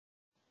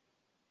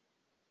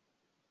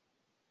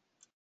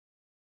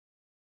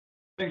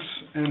Thanks,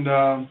 and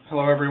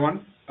hello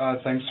everyone.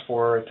 Thanks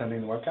for attending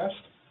the webcast.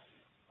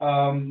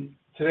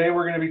 Today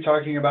we're going to be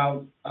talking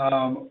about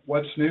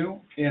what's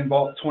new in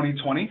Vault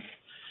 2020,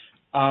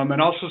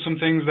 and also some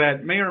things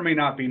that may or may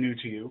not be new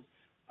to you.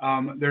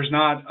 There's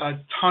not a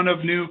ton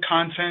of new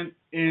content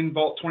in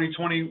Vault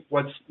 2020.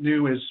 What's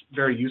new is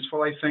very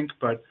useful, I think,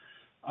 but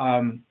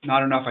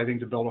not enough, I think,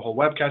 to build a whole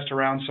webcast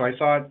around. So I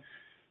thought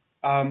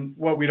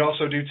what we'd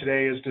also do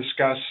today is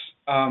discuss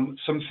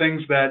some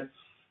things that,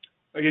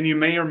 again, you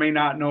may or may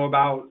not know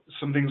about,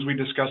 some things we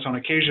discuss on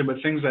occasion, but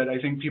things that I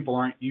think people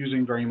aren't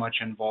using very much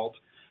in Vault,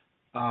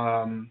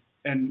 and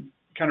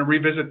kind of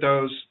revisit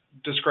those,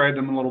 describe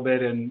them a little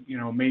bit, and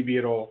maybe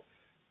it'll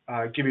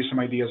give you some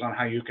ideas on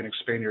how you can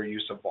expand your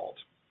use of Vault.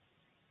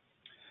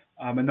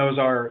 And those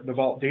are the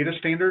Vault Data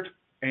Standard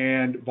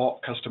and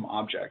Vault Custom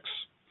Objects.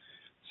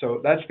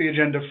 So that's the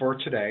agenda for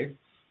today,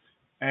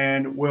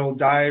 and we'll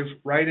dive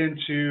right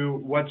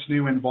into what's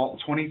new in Vault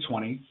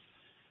 2020.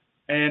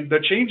 And the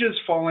changes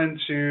fall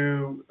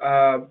into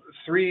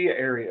three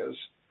areas.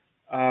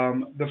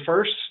 The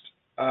first,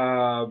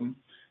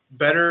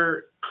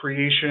 better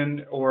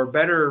creation or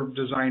better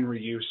design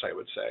reuse, I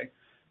would say.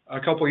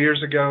 A couple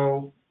years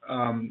ago,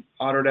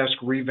 Autodesk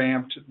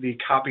revamped the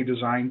copy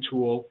design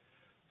tool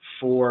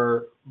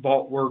for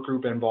Vault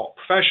Workgroup and Vault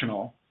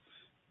Professional.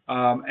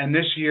 And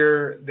this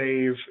year,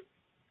 they've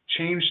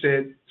changed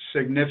it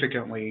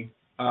significantly,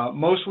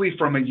 mostly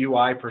from a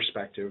UI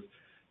perspective.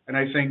 And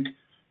I think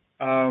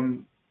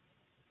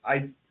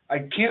I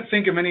can't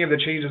think of any of the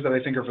changes that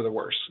I think are for the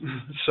worse.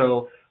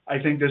 So I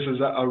think this is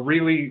a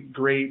really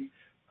great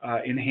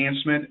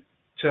enhancement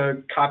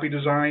to copy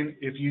design.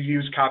 If you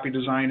use copy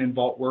design in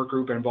Vault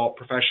Workgroup and Vault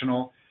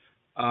Professional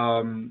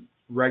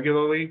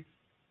regularly,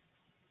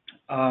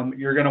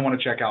 you're going to want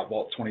to check out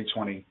Vault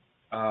 2020,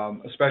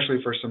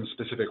 especially for some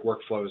specific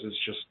workflows.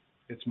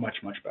 It's much,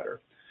 much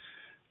better.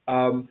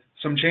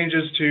 Some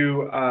changes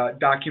to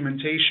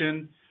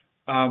documentation.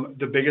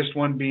 The biggest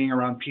one being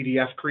around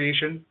PDF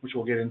creation, which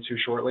we'll get into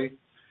shortly.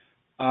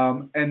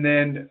 And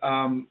then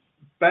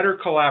better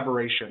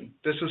collaboration.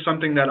 This is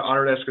something that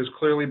Autodesk has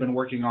clearly been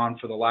working on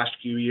for the last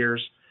few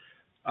years,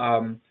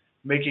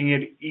 making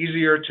it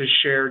easier to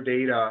share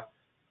data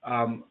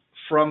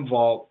from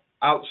Vault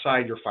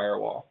outside your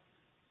firewall.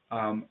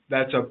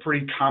 That's a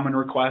pretty common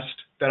request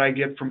that I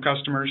get from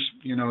customers.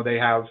 They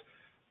have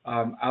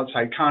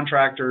outside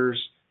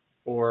contractors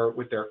or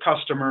with their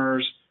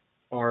customers,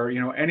 or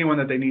anyone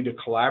that they need to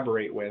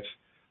collaborate with.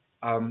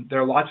 There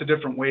are lots of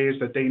different ways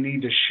that they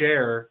need to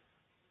share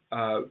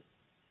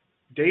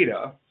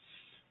data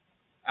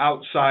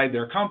outside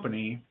their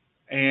company,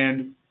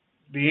 and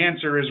the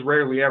answer is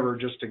rarely ever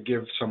just to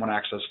give someone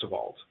access to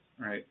Vault,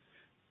 right?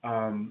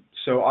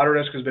 So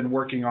Autodesk has been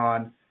working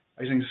on,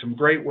 I think, some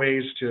great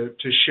ways to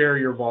share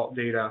your Vault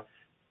data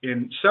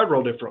in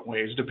several different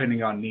ways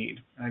depending on need.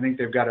 And I think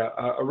they've got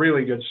a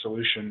really good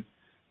solution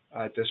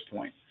at this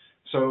point.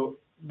 So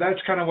that's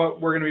kind of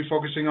what we're going to be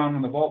focusing on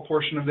the Vault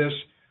portion of this.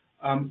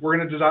 We're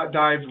going to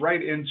dive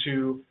right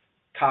into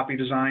copy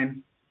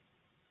design.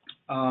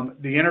 The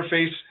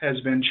interface has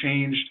been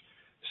changed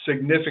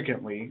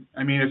significantly.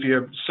 I mean, if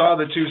you saw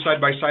the two side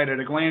by side at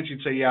a glance,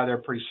 you'd say, yeah, they're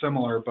pretty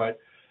similar, but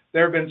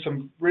there have been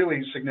some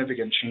really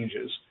significant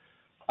changes.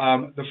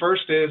 The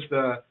first is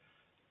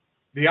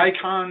the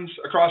icons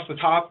across the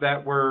top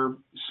that were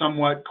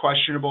somewhat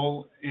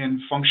questionable in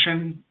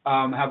function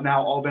have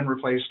now all been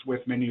replaced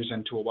with menus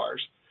and toolbars.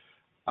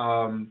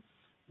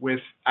 With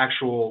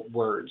actual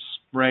words,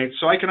 right?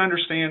 So I can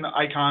understand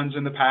icons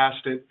in the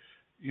past. It,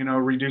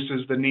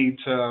 reduces the need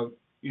to,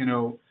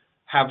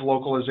 have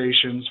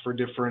localizations for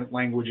different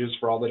languages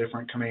for all the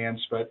different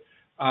commands, but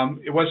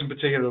it wasn't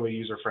particularly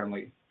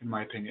user-friendly, in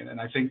my opinion. And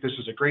I think this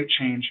is a great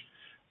change.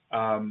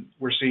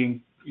 We're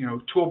seeing,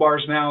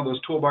 toolbars now. Those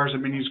toolbars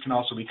and menus can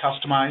also be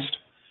customized,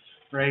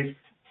 right?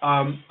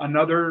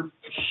 Another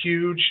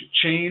huge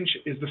change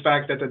is the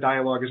fact that the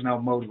dialog is now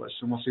modeless,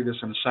 and we'll see this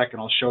in a second.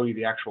 I'll show you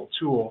the actual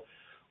tool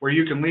where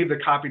you can leave the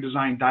copy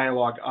design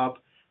dialog up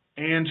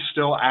and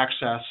still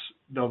access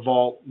the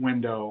Vault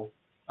window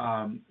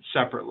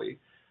separately,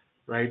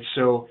 right?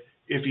 So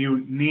if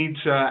you need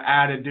to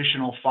add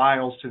additional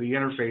files to the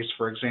interface,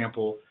 for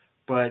example,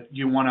 but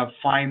you want to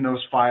find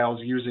those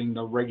files using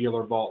the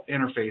regular Vault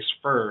interface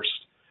first,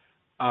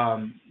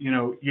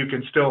 you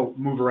can still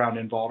move around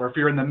in Vault. Or if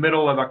you're in the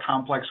middle of a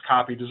complex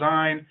copy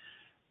design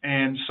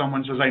and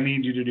someone says, I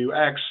need you to do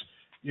X,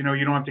 you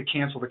don't have to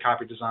cancel the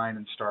copy design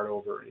and start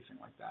over or anything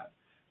like that,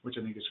 which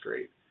I think is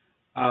great.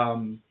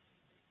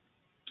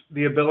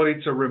 The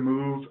ability to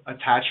remove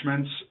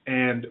attachments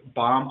and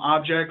BOM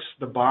objects,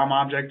 the BOM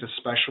object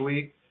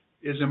especially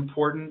is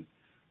important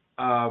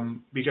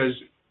because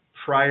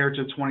prior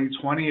to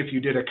 2020, if you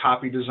did a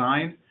copy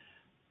design,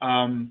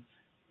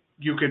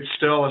 you could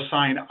still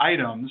assign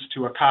items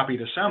to a copied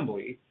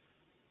assembly.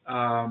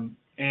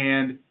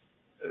 And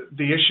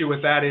the issue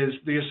with that is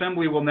the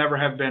assembly will never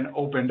have been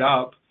opened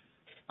up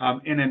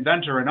in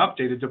Inventor and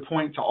updated to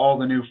point to all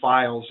the new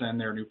files and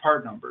their new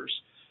part numbers.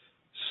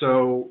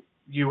 So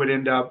you would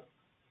end up,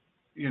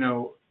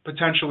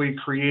 potentially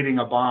creating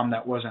a BOM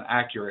that wasn't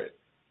accurate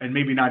and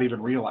maybe not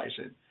even realize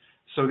it.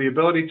 So the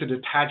ability to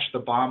detach the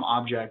BOM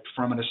object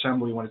from an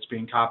assembly when it's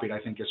being copied, I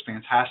think, is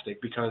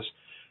fantastic, because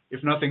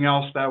if nothing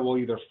else, that will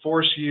either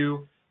force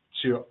you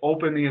to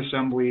open the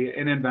assembly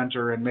in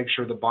Inventor and make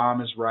sure the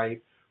BOM is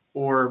right,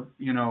 or,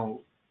 you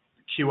know,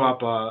 queue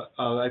up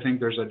I think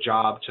there's a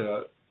job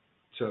to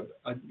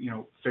you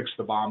know, fix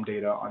the BOM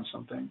data on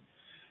something.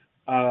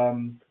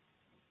 File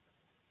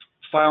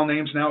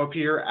names now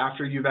appear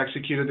after you've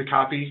executed the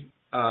copy.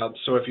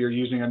 So if you're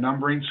using a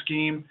numbering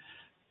scheme,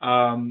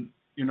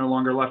 you're no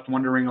longer left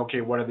wondering,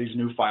 okay, what are these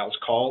new files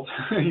called?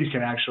 You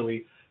can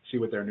actually see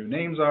what their new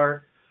names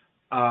are.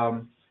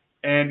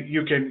 And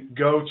you can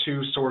go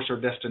to source or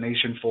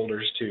destination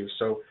folders too.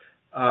 So,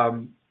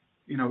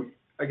 you know,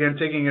 again,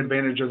 taking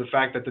advantage of the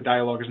fact that the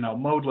dialog is now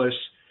modeless,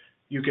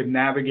 you could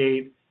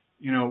navigate,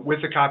 you know,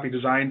 with the copy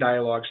design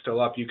dialog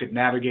still up, you could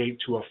navigate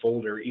to a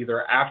folder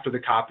either after the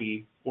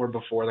copy or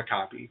before the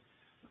copy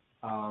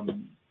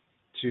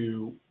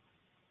to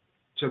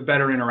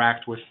better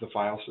interact with the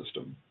file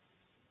system.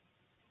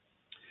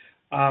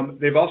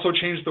 They've also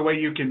changed the way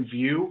you can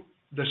view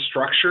the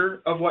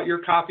structure of what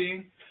you're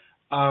copying.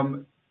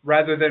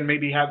 Rather than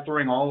maybe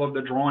throwing all of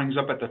the drawings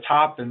up at the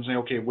top and say,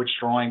 okay, which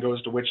drawing goes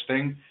to which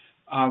thing,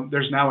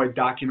 there's now a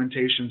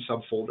documentation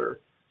subfolder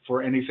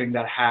for anything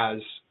that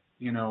has,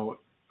 you know,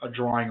 a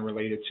drawing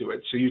related to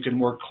it. So you can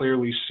more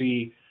clearly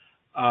see,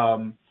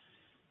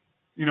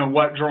 you know,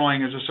 what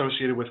drawing is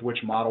associated with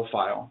which model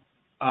file.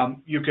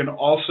 You can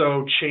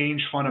also change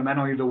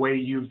fundamentally the way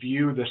you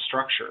view the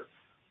structure.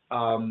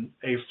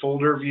 A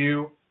folder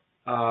view,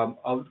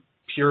 a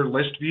pure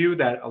list view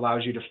that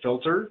allows you to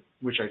filter,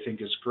 which I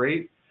think is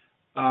great.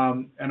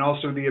 And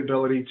also the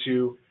ability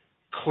to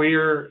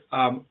clear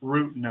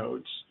root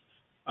nodes.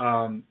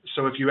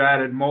 So if you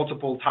added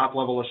multiple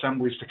top-level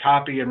assemblies to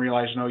copy and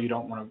realize, no, you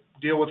don't want to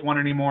deal with one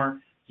anymore,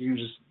 you can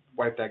just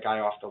wipe that guy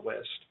off the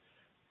list.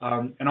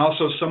 And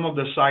also some of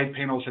the side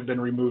panels have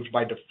been removed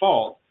by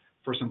default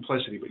for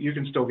simplicity, but you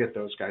can still get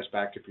those guys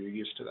back if you're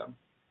used to them.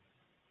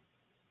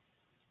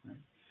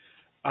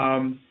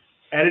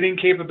 Editing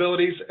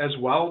capabilities as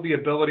well, the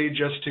ability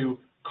just to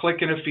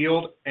click in a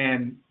field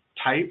and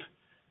type,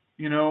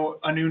 you know,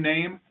 a new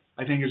name,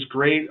 I think is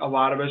great. A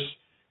lot of us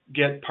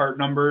get part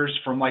numbers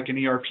from like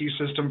an ERP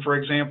system, for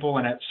example,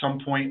 and at some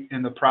point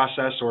in the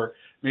process, or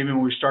maybe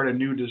when we start a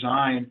new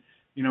design,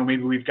 you know,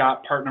 maybe we've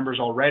got part numbers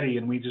already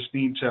and we just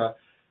need to,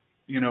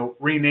 you know,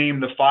 rename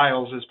the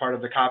files as part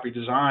of the copy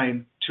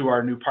design to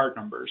our new part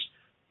numbers.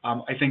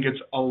 I think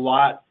it's a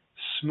lot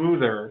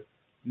smoother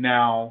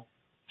now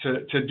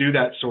to do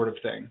that sort of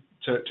thing,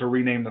 to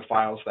rename the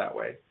files that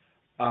way.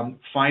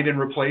 Find and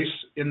replace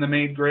in the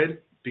main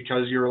grid,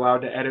 because you're allowed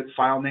to edit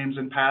file names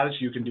and paths,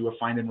 you can do a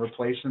find and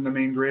replace in the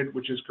main grid,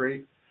 which is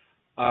great.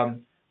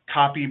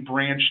 Copy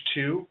branch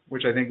to,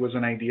 which I think was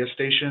an Idea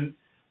Station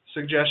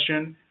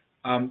suggestion,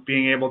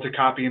 being able to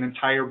copy an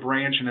entire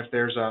branch, and if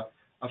there's a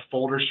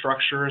folder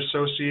structure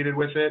associated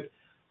with it,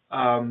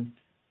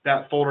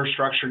 that folder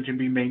structure can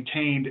be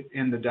maintained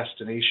in the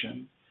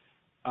destination.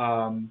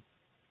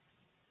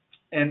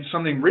 And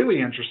something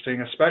really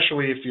interesting,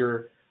 especially if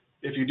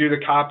you do the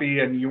copy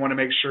and you want to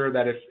make sure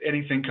that if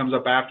anything comes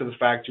up after the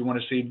fact, you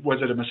want to see, was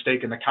it a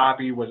mistake in the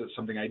copy? Was it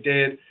something I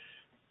did?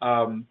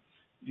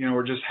 You know,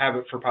 or just have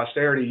it for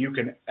posterity. You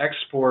can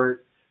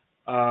export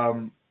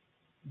the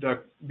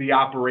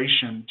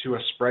operation to a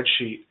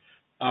spreadsheet,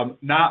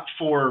 not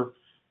for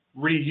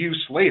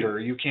reuse later.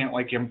 You can't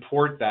like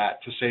import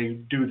that to say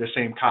do the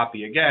same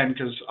copy again,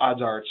 because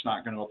odds are it's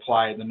not going to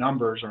apply. The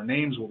numbers or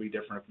names will be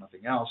different if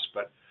nothing else,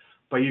 but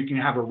you can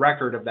have a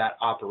record of that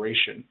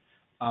operation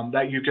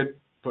that you could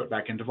put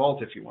back into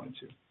Vault if you wanted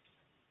to.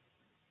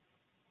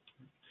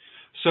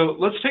 So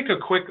let's take a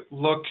quick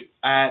look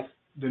at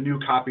the new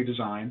copy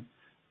design.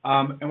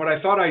 And what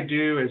I thought I'd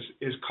do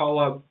is call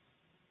up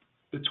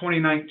the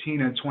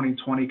 2019 and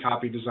 2020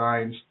 copy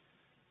designs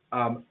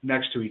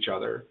next to each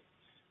other,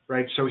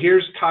 right? So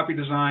here's copy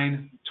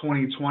design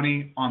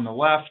 2020 on the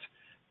left,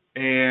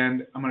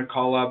 and I'm going to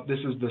call up, this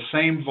is the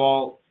same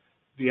Vault,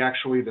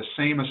 actually the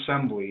same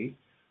assembly,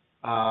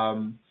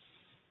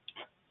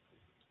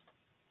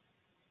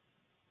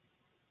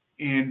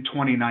 in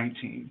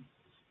 2019.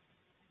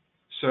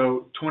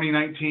 So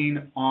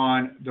 2019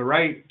 on the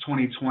right,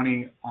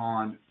 2020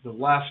 on the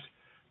left.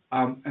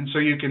 And so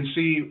you can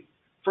see,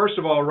 first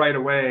of all, right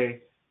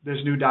away,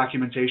 this new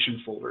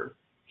documentation folder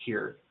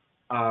here.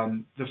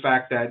 The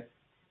fact that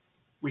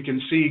we can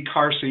see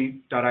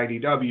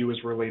carseat.idw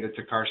is related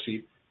to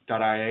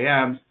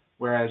carseat.iam,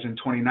 whereas in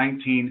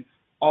 2019,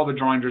 all the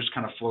drawings are just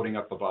kind of floating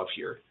up above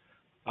here.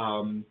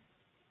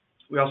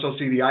 We also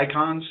see the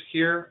icons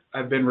here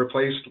have been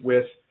replaced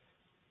with,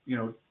 you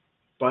know,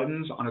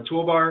 buttons on a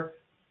toolbar.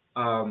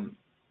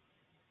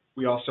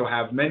 We also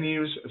have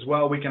menus as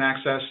well we can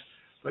access.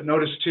 But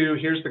notice too,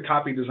 here's the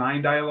copy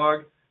design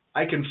dialog.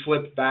 I can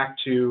flip back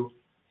to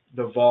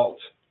the Vault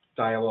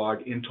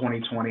dialog in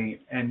 2020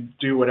 and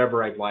do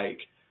whatever I'd like.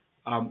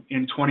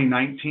 In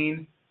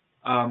 2019,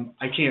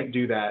 I can't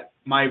do that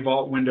my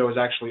Vault window is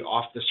actually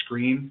off the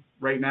screen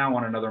right now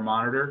on another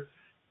monitor,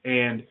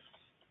 and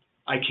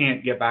I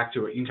can't get back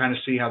to it. You can kind of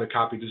see how the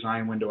copy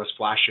design window is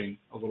flashing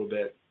a little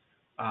bit.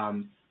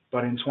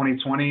 But in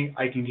 2020,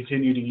 I can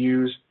continue to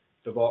use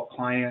the Vault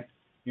client,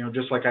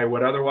 just like I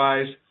would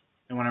otherwise.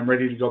 And when I'm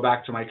ready to go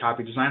back to my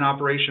copy design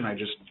operation, I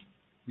just,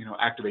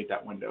 activate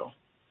that window,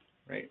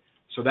 right?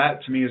 So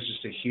that to me is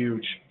just a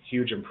huge,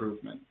 huge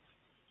improvement,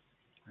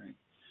 right?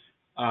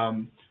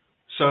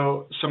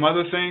 So some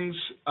other things,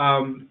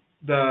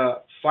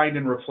 the find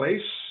and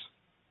replace.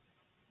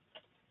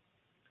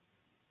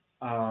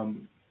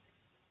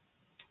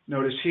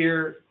 Notice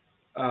here,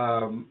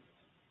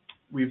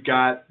 we've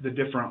got the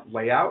different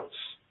layouts.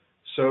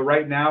 So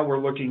right now we're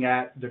looking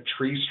at the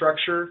tree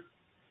structure.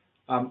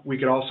 We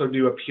could also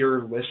do a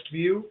pure list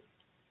view.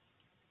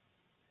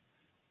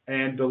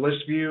 And the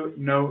list view,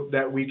 note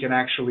that we can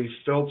actually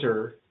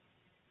filter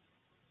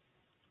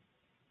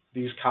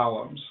these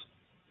columns,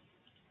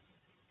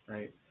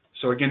 right?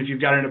 So again, if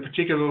you've got in a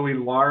particularly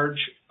large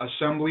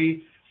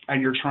assembly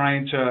and you're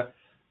trying to,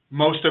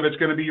 most of it's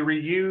going to be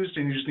reused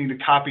and you just need to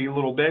copy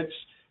little bits,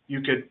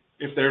 you could,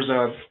 if there's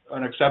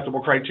an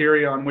acceptable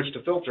criteria on which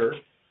to filter,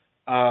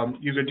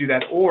 you could do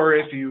that. Or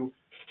if you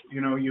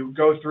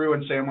go through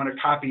and say, I'm going to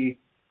copy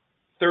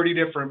 30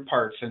 different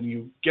parts, and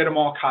you get them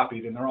all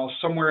copied and they're all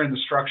somewhere in the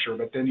structure,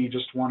 but then you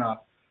just want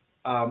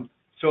to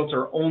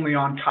filter only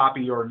on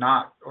copy or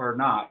not,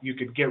 you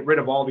could get rid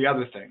of all the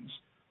other things.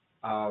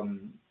 Of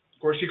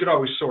course, you could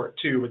always sort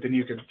too, but then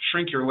you could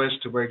shrink your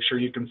list to make sure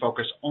you can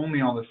focus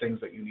only on the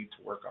things that you need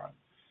to work on.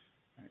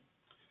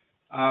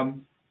 Right.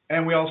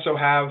 And we also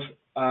have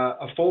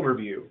a folder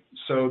view.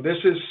 So this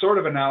is sort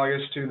of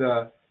analogous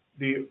to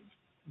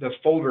the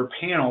folder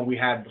panel we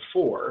had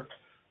before,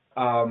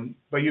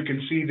 but you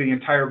can see the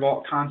entire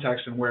Vault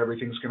context and where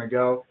everything's going to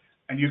go,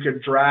 and you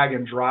could drag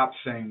and drop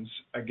things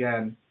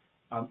again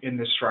in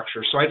this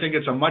structure. So I think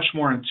it's a much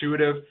more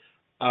intuitive,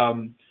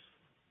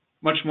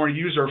 much more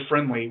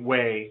user-friendly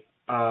way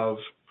of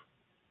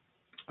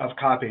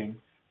copying.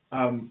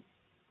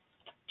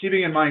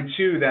 Keeping in mind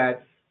too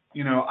that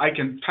I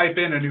can type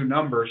in a new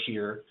number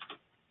here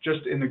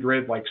just in the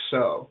grid like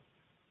so,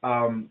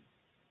 and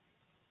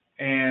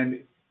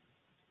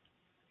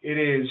it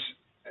is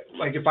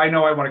like if I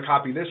know I want to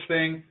copy this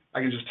thing, I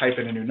can just type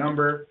in a new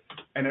number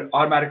and it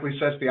automatically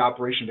sets the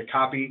operation to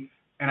copy,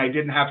 and I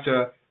didn't have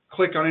to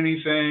click on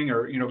anything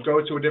or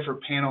go to a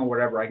different panel or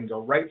whatever. I can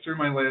go right through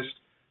my list,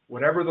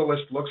 whatever the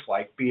list looks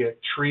like, be it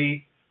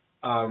tree,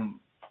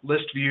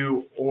 list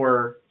view,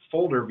 or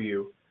folder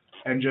view,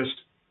 and just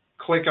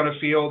click on a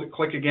field,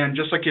 click again,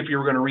 just like if you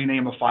were going to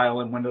rename a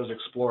file in Windows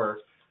Explorer,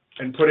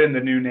 and put in the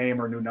new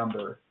name or new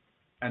number,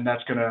 and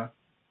that's going to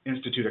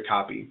institute a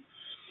copy.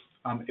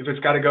 If it's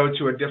got to go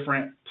to a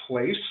different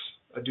place,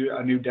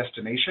 a new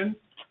destination,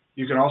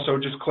 you can also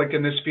just click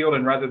in this field,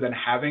 and rather than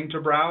having to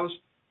browse,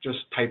 just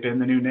type in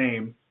the new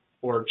name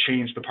or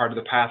change the part of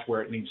the path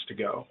where it needs to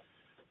go,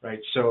 right?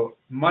 So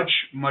much,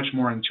 much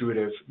more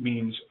intuitive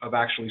means of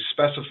actually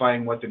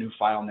specifying what the new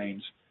file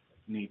names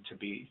need to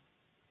be.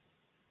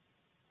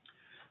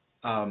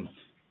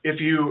 If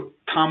you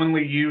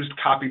commonly used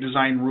copy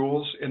design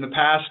rules in the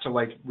past to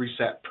like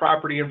reset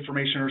property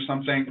information or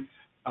something,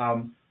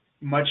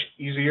 much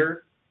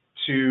easier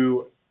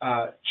to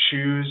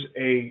choose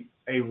a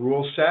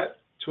rule set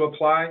to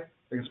apply. I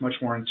think it's much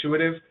more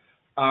intuitive.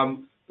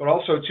 But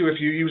also too, if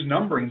you use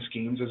numbering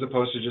schemes as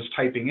opposed to just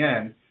typing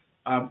in,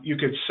 you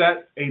could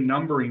set a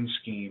numbering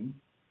scheme,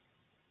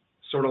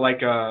 sort of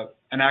like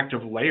an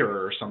active layer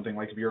or something,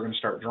 like if you're going to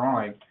start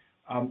drawing,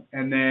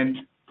 and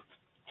then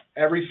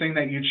everything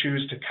that you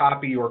choose to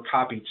copy or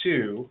copy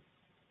to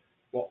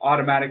will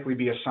automatically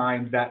be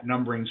assigned that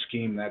numbering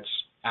scheme that's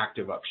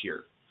active up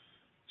here.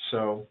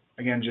 So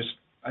again, just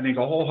I think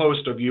a whole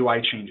host of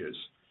UI changes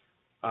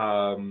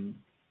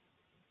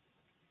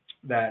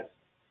that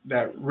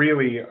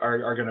really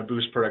are going to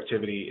boost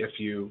productivity if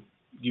you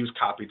use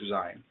copy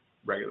design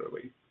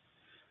regularly.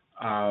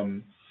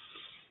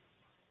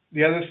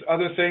 The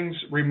other things,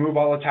 remove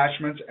all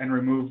attachments and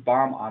remove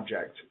BOM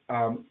object.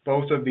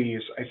 Both of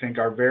these, I think,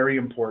 are very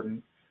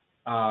important.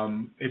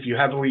 If you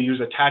heavily use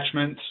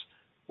attachments,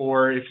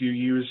 or if you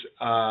use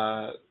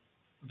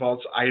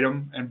Vault's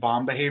item and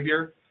BOM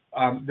behavior,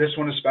 this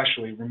one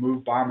especially,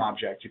 remove BOM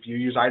object. If you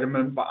use items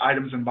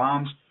and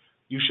BOMs,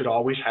 you should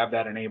always have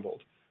that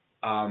enabled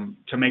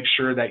to make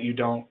sure that you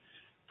don't,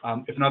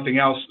 if nothing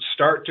else,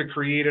 start to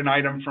create an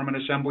item from an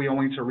assembly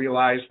only to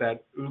realize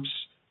that, oops,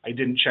 I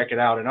didn't check it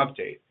out and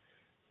update.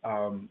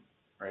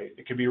 Right?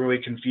 It can be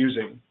really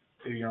confusing.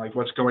 Like,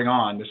 what's going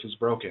on? This is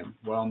broken.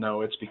 Well,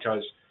 no, it's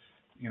because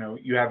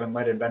you haven't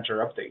let Inventor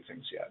update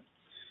things yet.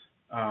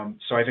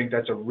 So I think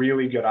that's a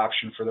really good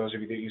option for those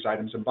of you that use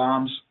items and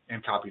BOMs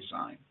and copy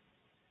design.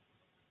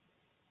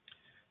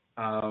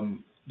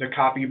 The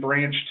copy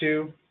branch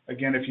too.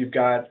 Again, if you've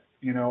got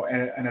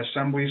an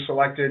assembly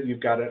selected, you've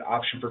got an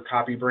option for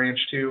copy branch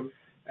too,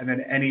 and then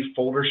any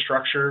folder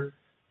structure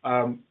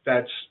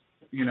that's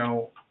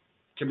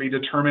can be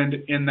determined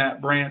in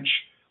that branch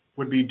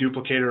would be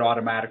duplicated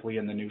automatically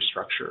in the new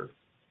structure.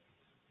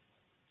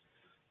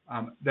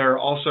 There are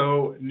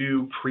also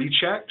new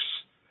pre-checks.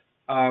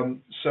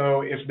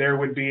 So if there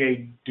would be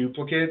a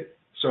duplicate,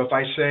 so if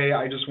I say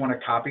I just want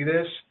to copy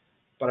this,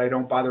 but I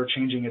don't bother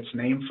changing its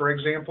name, for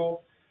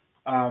example,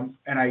 and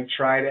I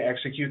try to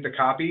execute the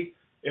copy,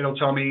 it'll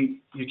tell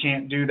me you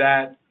can't do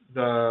that.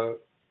 The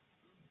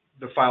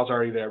file's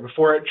already there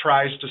before it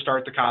tries to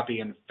start the copy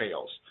and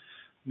fails.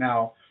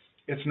 Now,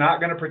 it's not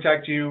going to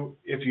protect you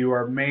if you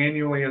are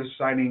manually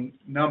assigning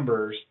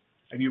numbers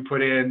and you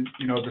put in,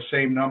 the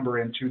same number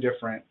in 2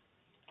 different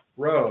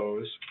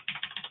rows.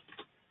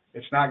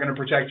 It's not going to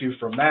protect you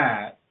from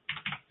that.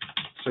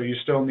 So you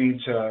still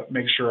need to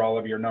make sure all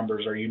of your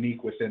numbers are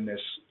unique within this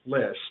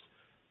list,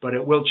 but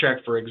it will check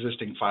for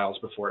existing files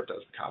before it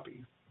does the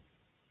copy.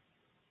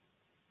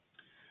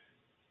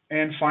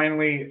 And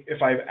finally,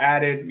 if I've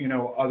added,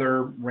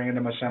 other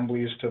random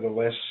assemblies to the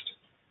list,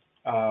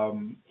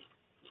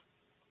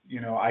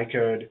 I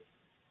could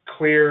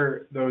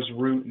clear those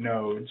root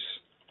nodes,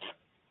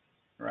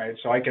 right?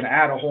 So I can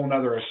add a whole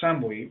nother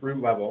assembly,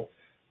 root level,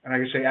 and I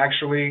can say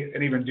actually,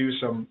 and even do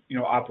some,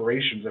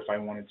 operations if I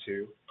wanted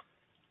to.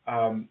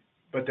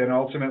 But then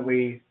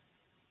ultimately,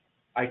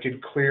 I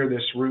could clear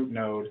this root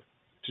node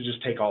to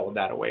just take all of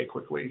that away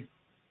quickly.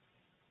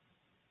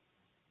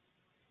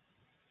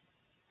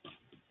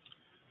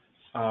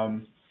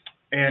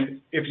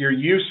 And if you're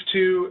used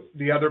to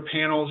the other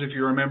panels, if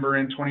you remember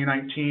in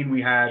 2019,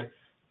 we had,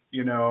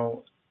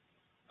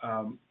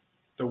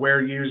 the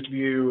where used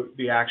view,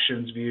 the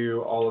actions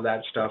view, all of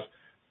that stuff.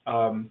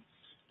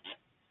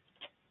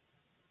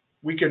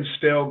 We can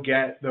still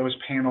get those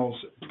panels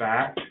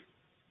back.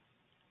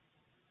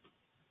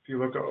 If you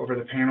look over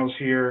the panels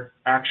here,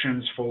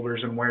 actions,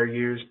 folders, and where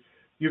used,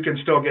 you can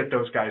still get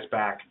those guys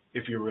back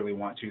if you really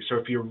want to. So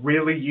if you're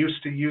really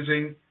used to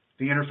using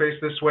the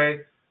interface this way,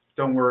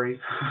 don't worry.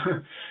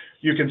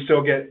 You can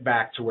still get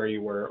back to where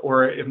you were,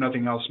 or if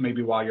nothing else,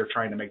 maybe while you're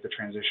trying to make the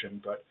transition.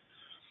 But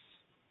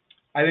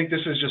I think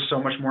this is just so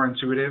much more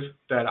intuitive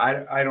that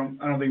I don't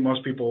think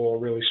most people will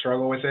really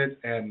struggle with it,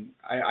 and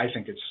I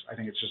think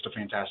it's just a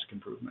fantastic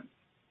improvement.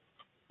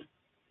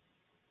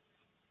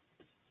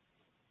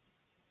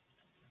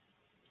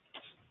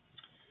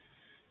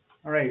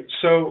 All right,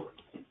 so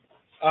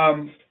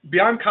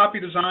beyond copy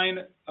design,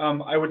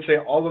 I would say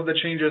all of the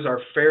changes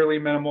are fairly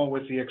minimal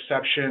with the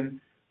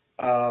exception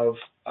of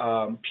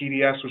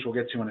PDFs, which we'll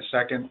get to in a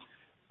second.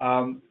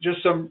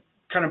 Just some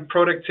kind of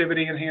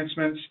productivity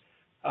enhancements.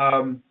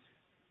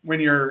 When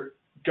you're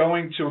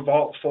going to a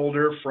Vault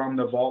folder from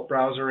the Vault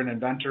browser in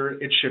Inventor,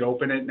 it should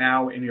open it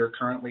now in your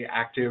currently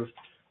active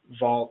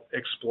Vault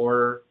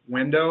Explorer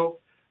window.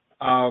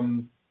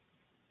 That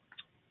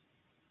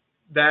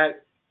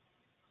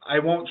I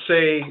won't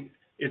say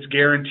it's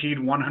guaranteed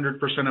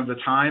 100% of the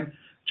time,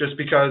 just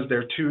because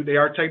they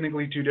are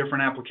technically 2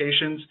 different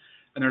applications,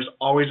 and there's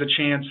always a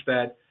chance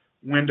that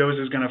Windows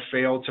is going to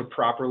fail to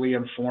properly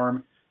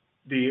inform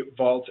the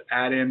Vault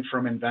add-in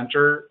from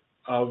Inventor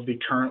of the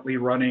currently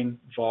running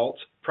Vault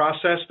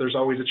process. There's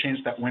always a chance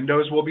that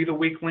Windows will be the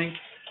weak link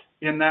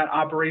in that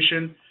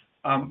operation,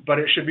 but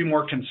it should be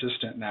more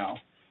consistent now,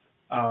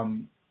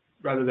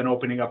 rather than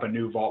opening up a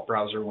new Vault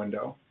browser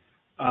window.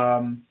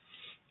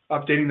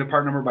 Updating the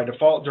part number by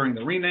default during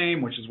the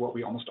rename, which is what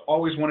we almost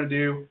always want to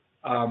do.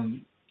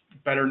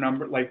 Better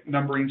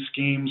numbering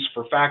schemes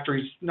for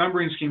factories,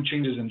 numbering scheme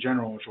changes in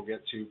general, which we'll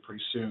get to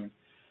pretty soon.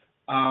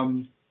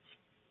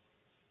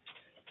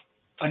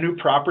 A new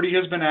property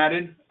has been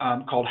added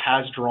called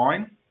Has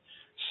Drawing.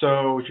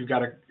 So if you've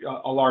got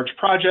a large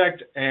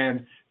project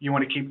and you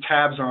want to keep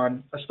tabs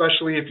on,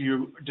 especially if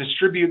you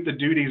distribute the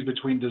duties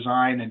between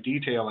design and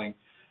detailing,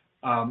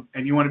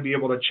 and you want to be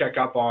able to check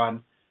up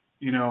on,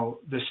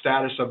 the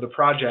status of the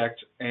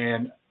project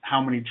and how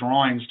many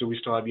drawings do we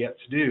still have yet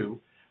to do,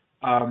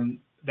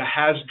 the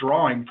Has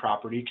Drawing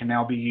property can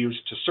now be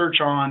used to search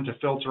on, to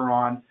filter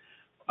on,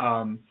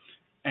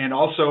 and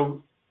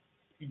also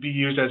be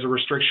used as a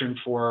restriction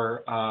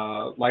for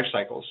life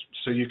cycles.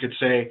 So you could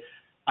say,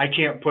 I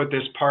can't put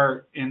this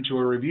part into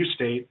a review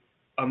state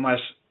unless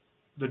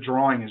the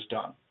drawing is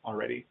done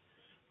already,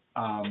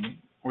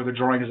 or the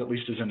drawing is at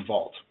least in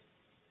Vault.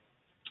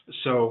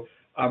 So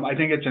I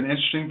think it's an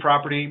interesting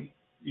property.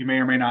 You may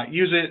or may not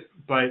use it,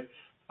 but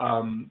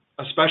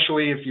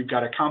especially if you've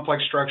got a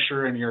complex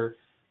structure and you're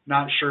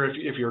not sure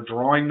if your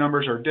drawing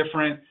numbers are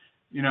different,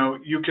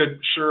 you could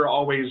sure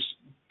always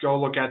go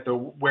look at the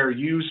Where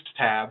Used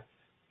tab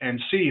and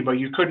see, but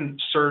you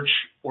couldn't search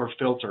or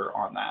filter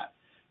on that.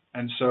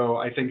 And so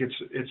I think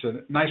it's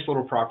a nice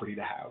little property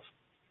to have.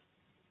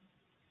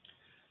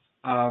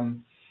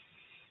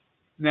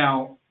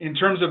 Now, in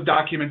terms of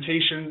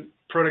documentation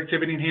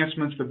productivity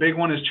enhancements, the big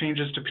one is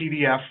changes to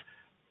PDF.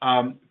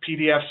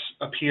 PDFs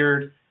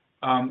appeared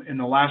in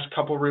the last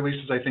couple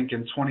releases. I think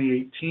in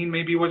 2018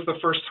 maybe was the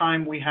first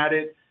time we had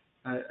it.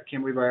 I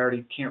can't believe I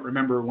already can't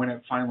remember when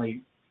it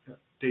finally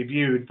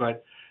debuted,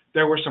 but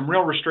there were some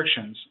real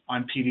restrictions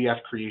on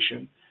PDF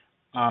creation.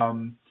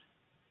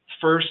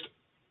 First,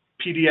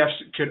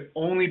 PDFs could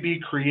only be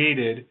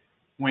created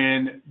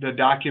when the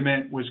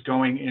document was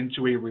going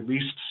into a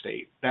released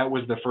state. That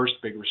was the first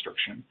big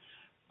restriction.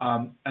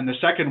 And the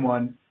second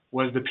one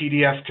was the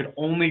PDF could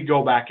only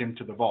go back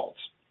into the vault.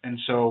 And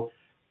so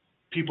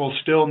people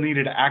still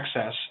needed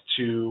access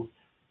to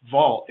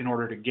Vault in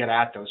order to get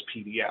at those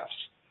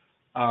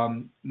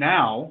PDFs.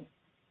 Now,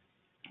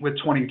 with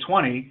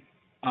 2020,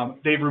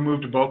 they've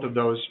removed both of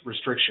those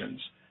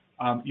restrictions.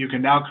 You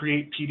can now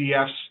create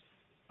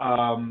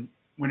PDFs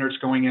when it's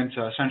going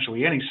into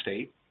essentially any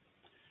state,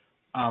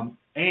 and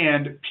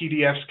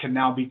PDFs can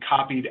now be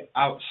copied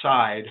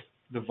outside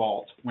the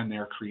Vault when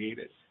they're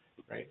created,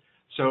 right?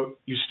 So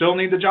you still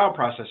need the job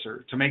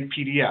processor to make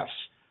PDFs.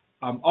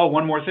 Oh,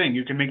 one more thing,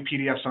 you can make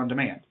PDFs on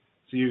demand.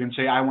 So you can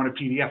say, I want a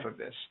PDF of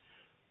this.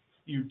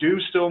 You do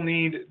still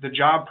need the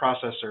job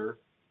processor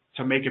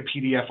to make a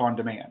PDF on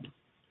demand,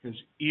 because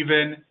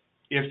even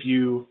if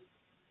you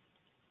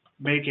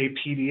make a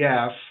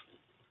PDF,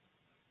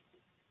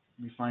 let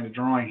me find a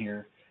drawing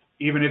here,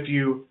 even if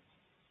you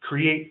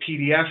create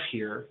PDF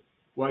here,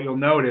 what you'll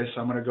notice,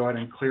 I'm going to go ahead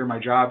and clear my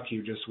job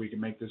queue just so we can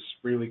make this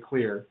really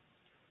clear.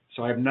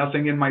 So I have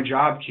nothing in my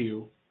job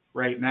queue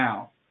right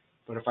now,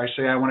 but if I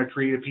say I want to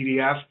create a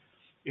PDF,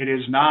 it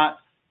is not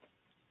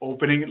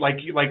opening, like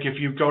if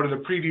you go to the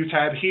preview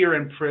tab here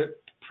and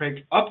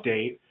click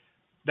update,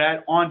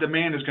 that on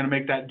demand is going to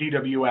make that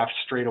DWF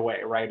straight away,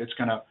 right? It's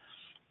going to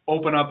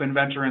open up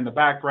Inventor in the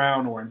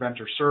background or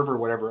Inventor server,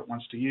 whatever it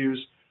wants to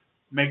use,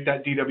 make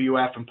that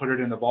DWF and put it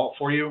in the Vault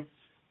for you.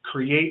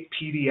 Create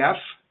PDF,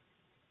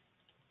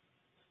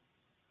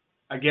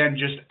 again,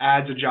 just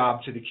adds a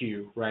job to the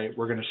queue, right?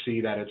 We're going to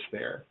see that it's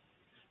there.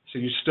 So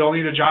you still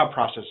need a job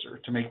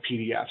processor to make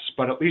PDFs,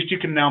 but at least you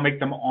can now make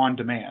them on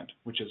demand,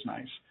 which is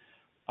nice.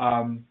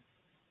 And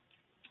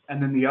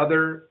then the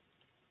other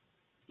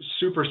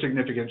super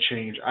significant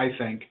change, I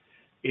think,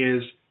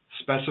 is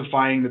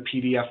specifying the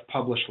PDF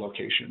publish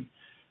location.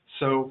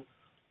 So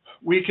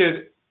we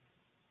could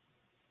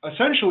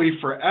essentially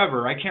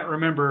forever, I can't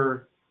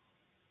remember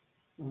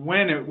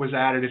when it was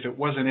added, if it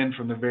wasn't in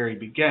from the very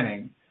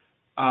beginning,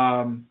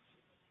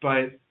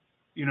 but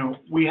you know,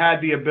 we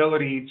had the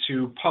ability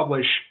to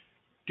publish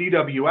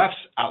DWFs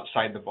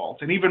outside the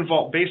Vault, and even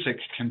Vault Basic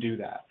can do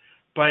that.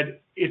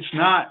 But it's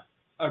not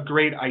a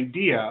great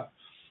idea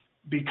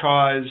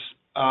because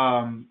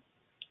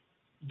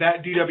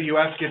that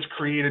DWF gets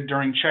created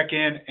during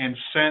check-in and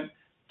sent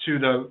to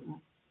the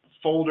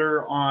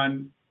folder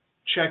on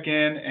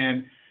check-in,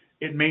 and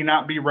it may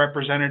not be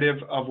representative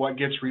of what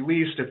gets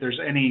released. If there's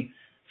any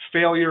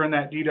failure in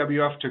that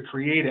DWF to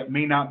create, it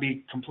may not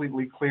be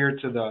completely clear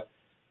to the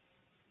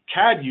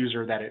CAD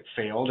user that it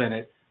failed, and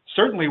it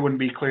certainly wouldn't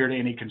be clear to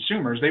any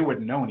consumers. They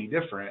wouldn't know any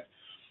different.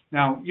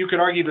 Now, you could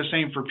argue the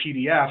same for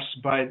PDFs,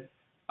 but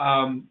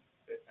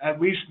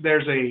at least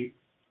there's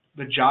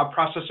the job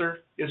processor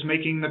is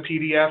making the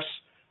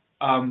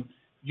PDFs.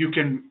 You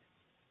can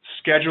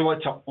schedule it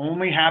to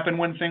only happen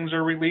when things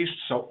are released,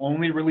 so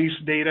only release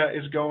data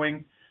is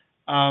going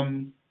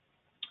to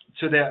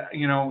the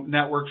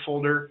network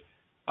folder.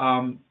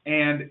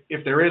 And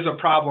if there is a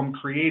problem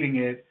creating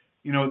it,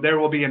 there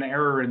will be an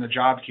error in the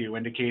job queue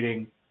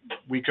indicating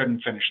we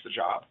couldn't finish the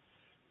job,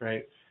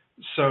 right?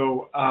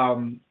 So,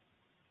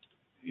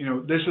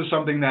 this is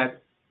something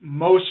that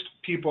most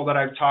people that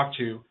I've talked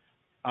to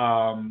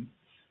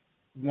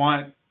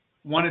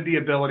wanted the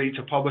ability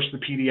to publish the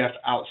PDF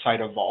outside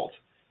of Vault,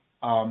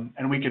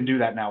 and we can do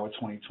that now with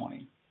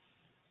 2020.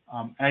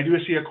 And I do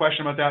see a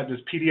question about that. Does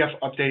PDF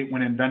update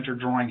when Inventor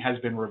drawing has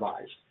been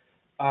revised?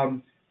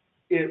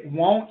 It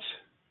won't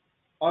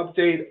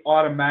update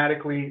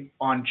automatically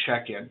on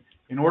check-in.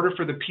 In order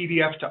for the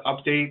PDF to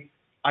update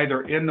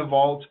either in the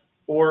Vault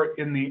or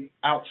in the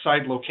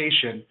outside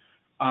location,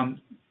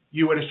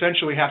 you would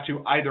essentially have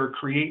to either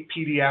create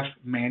PDF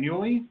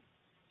manually,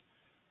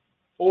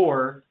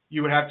 or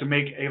you would have to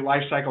make a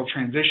lifecycle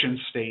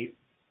state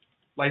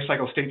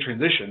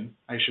transition,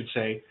 I should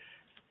say,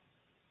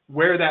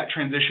 where that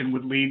transition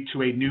would lead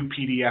to a new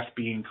PDF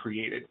being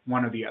created,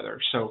 one or the other.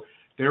 So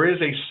there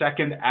is a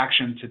second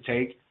action to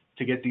take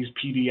to get these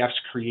PDFs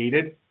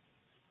created.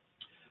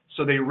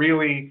 So they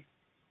really,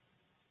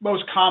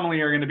 most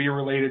commonly, are going to be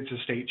related to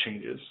state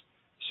changes.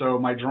 So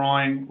my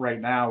drawing right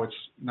now, it's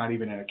not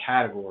even in a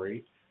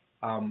category.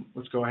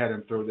 Let's go ahead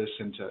and throw this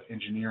into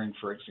engineering,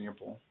 for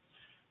example,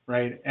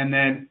 right? And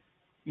then,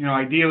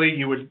 ideally,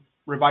 you would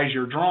revise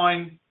your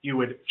drawing, you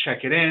would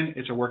check it in,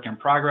 it's a work in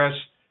progress,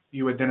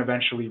 you would then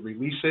eventually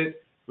release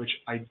it, which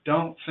I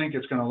don't think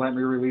it's going to let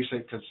me release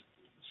it because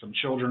some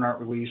children aren't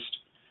released.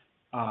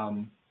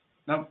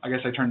 No, I guess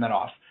I turned that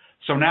off.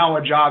 So now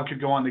a job could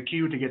go on the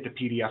queue to get the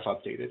PDF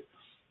updated.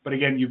 But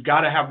again, you've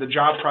got to have the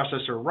job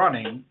processor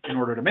running in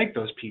order to make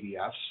those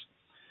PDFs.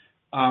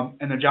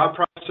 And the job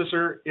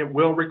processor, it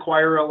will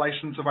require a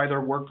license of either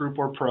Workgroup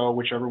or Pro,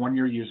 whichever one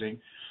you're using.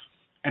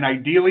 And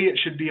ideally, it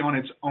should be on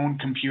its own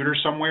computer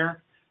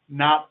somewhere,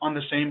 not on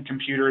the same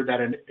computer that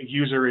a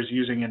user is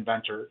using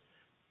Inventor,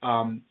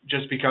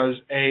 just because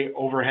A,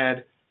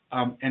 overhead,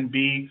 and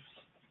B,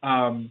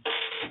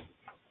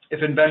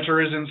 if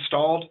Inventor is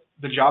installed,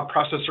 the job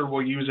processor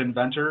will use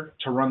Inventor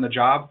to run the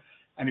job.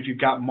 And if you've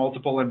got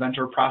multiple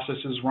Inventor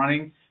processes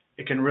running,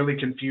 it can really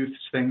confuse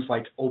things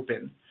like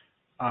open.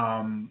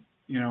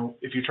 You know,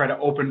 if you try to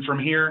open from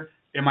here,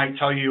 it might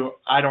tell you,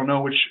 I don't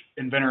know which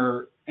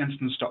Inventor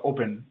instance to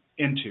open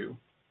into.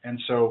 And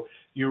so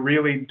you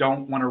really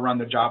don't want to run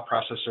the job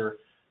processor,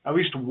 at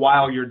least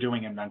while you're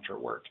doing Inventor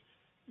work.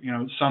 You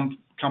know, some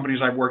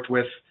companies I've worked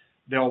with,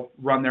 they'll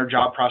run their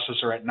job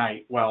processor at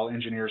night while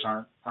engineers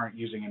aren't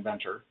using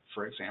Inventor,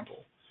 for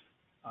example.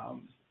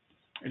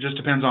 It just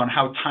depends on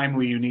how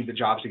timely you need the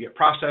jobs to get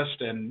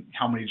processed and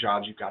how many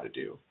jobs you've got to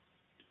do.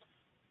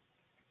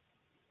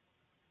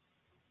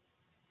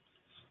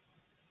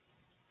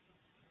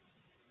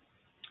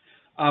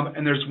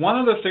 And there's one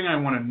other thing I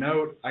want to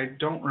note. I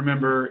don't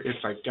remember if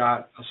I've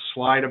got a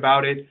slide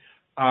about it.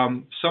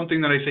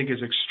 Something that I think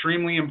is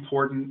extremely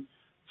important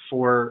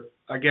for,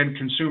 again,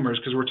 consumers,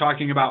 because we're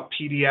talking about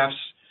PDFs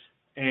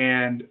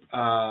and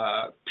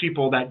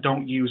people that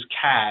don't use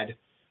CAD,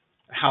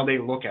 how they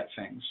look at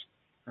things,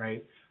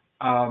 right?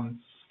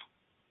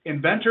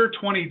 Inventor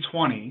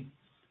 2020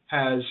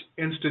 has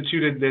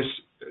instituted this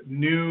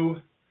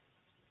new,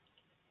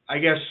 I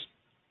guess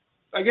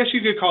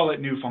you could call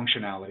it new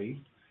functionality.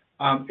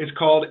 It's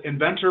called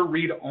Inventor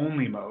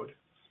read-only mode.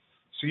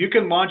 So you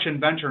can launch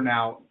Inventor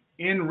now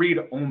in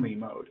read-only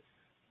mode.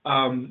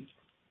 And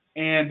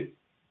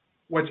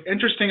what's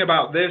interesting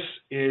about this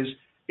is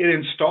it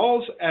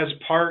installs as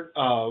part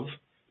of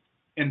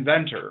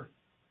Inventor,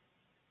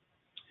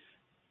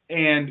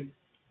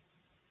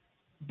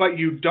 but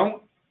you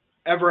don't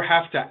ever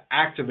have to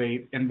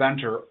activate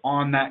Inventor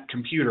on that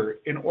computer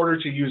in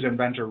order to use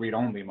Inventor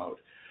read-only mode.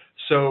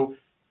 So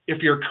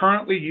if you're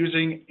currently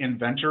using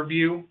Inventor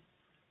View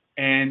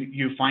and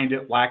you find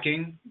it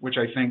lacking, which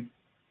I think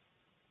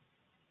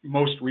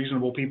most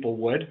reasonable people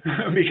would,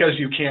 because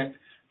you can't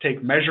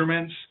take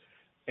measurements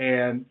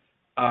and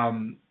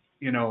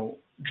you know,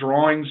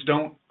 drawings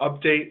don't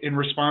update in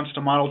response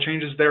to model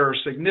changes. There are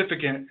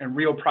significant and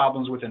real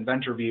problems with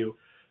Inventor View,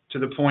 to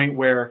the point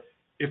where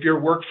if your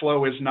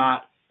workflow is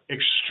not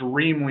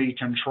extremely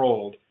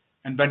controlled,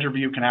 Inventor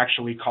View can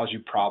actually cause you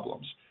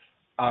problems.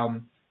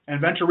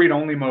 Inventor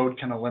read-only mode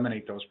can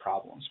eliminate those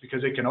problems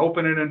because it can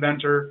open an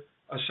Inventor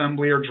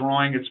assembly or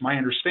drawing. It's my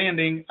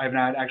understanding, I've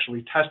not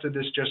actually tested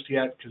this just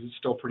yet because it's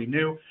still pretty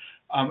new,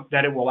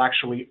 that it will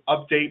actually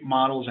update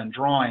models and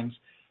drawings.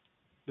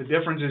 The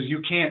difference is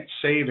you can't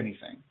save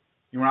anything.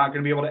 You're not going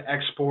to be able to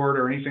export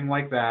or anything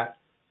like that,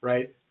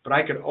 right? But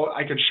I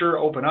could sure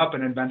open up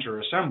an Inventor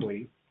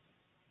assembly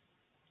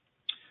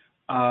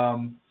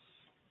and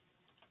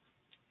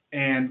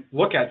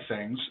look at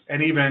things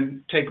and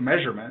even take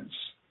measurements,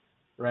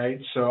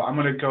 right? So I'm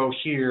going to go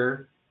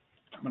here.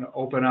 I'm going to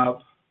open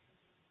up.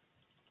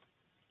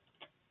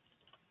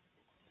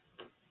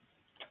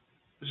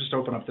 Let's just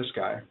open up this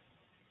guy.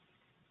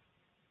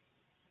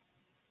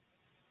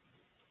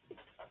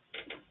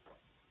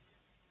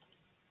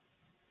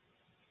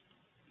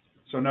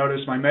 So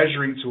notice my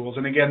measuring tools,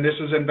 and again, this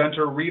is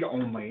Inventor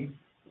read-only.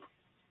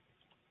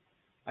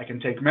 I can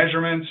take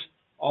measurements,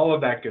 all of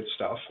that good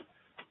stuff.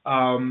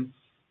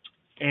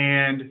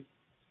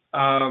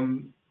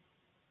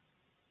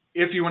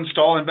 If you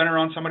install Inventor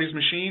on somebody's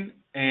machine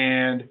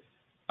and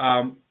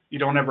you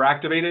don't ever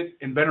activate it,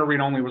 Inventor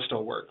read-only will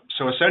still work.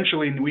 So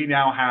essentially, we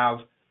now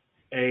have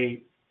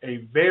a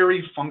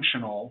very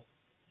functional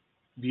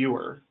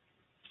viewer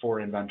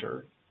for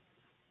Inventor.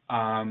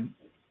 And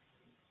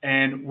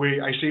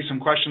I see some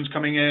questions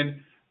coming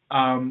in.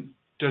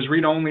 Does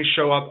read-only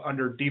show up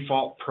under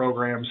default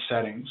program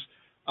settings?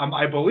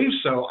 I believe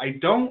so. I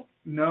don't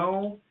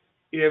know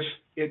if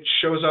it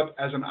shows up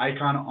as an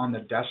icon on the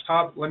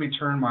desktop. Let me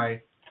turn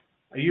I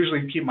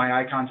usually keep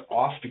my icons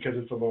off because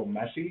it's a little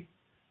messy.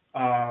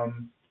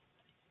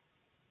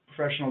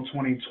 Professional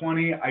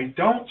 2020, I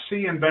don't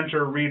see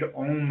Inventor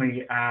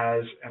read-only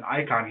as an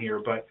icon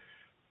here, but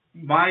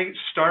my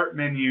start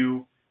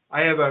menu,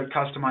 I have a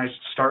customized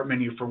start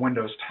menu for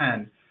Windows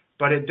 10,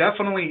 but it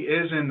definitely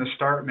is in the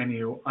start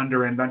menu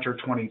under Inventor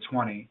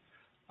 2020.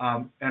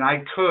 And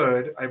I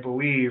could, I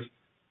believe,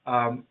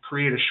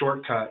 create a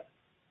shortcut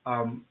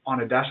on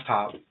a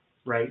desktop,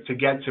 right, to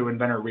get to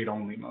Inventor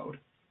read-only mode.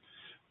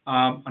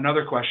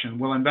 Another question,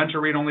 will Inventor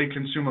read-only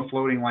consume a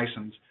floating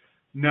license?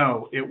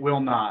 No, it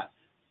will not.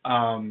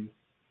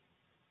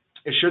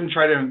 It shouldn't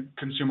try to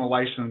consume a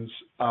license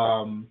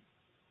of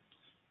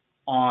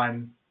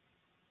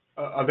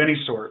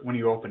any sort when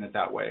you open it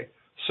that way.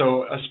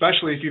 So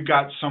especially if you've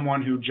got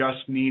someone who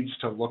just needs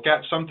to look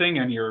at something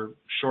and you're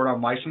short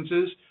on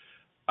licenses,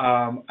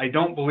 I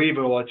don't believe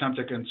it will attempt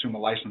to consume a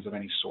license of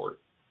any sort.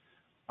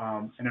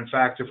 And in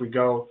fact, if we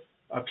go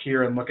up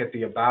here and look at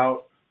the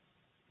About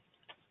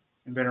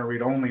Inventor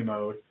read-only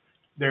mode,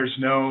 there's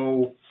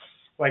no,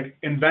 like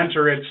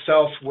Inventor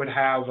itself would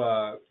have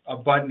a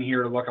button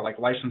here to look at like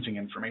licensing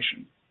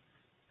information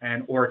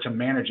or to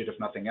manage it if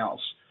nothing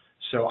else.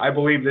 So I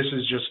believe this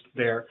is just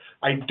there.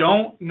 I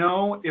don't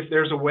know if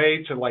there's a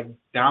way to like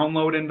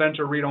download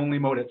Inventor read-only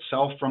mode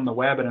itself from the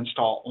web and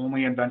install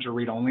only Inventor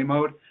read-only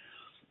mode.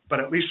 But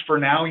at least for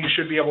now, you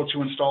should be able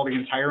to install the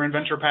entire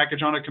Inventor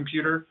package on a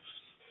computer.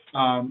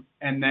 And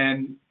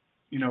then,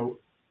 you know,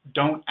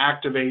 don't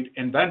activate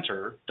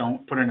Inventor,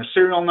 don't put in a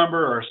serial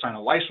number or assign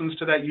a license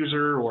to that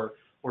user or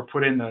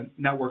put in the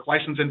network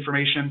license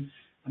information,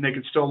 and they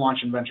could still launch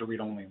Inventor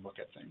read-only and look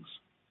at things.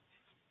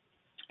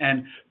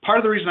 And part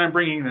of the reason I'm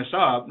bringing this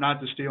up, not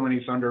to steal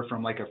any thunder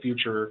from like a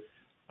future,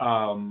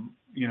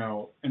 you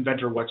know,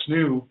 Inventor What's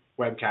New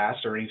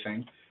webcast or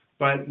anything,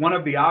 but one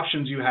of the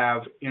options you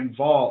have in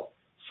Vault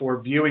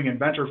for viewing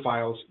Inventor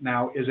files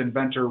now is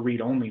Inventor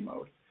read-only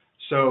mode.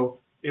 So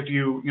if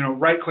you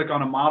right-click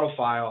on a model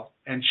file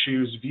and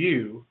choose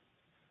View,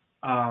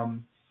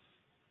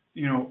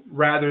 you know,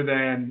 rather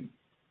than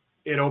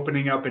it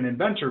opening up in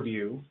Inventor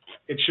view,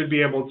 it should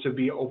be able to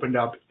be opened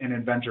up in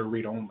Inventor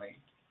read-only.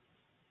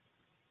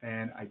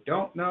 And I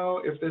don't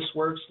know if this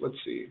works. Let's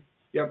see.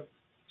 Yep.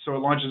 So it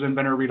launches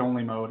Inventor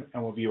read-only mode,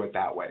 and we'll view it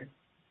that way.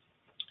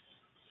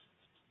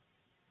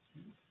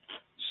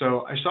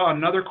 So I saw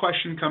another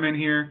question come in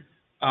here.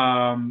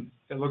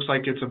 It looks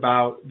like it's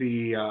about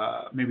the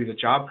maybe the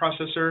job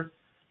processor.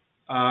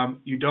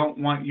 You don't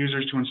want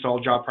users to install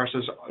job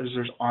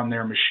processors on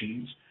their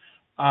machines.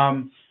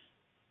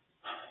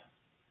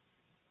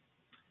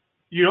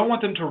 You don't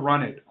want them to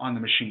run it on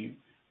the machine.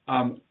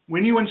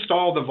 When you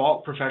install the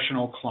Vault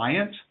Professional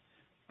client,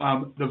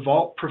 or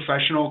Vault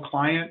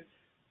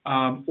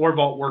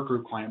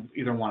Workgroup client,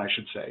 either one I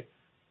should say,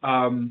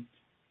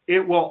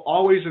 it will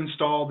always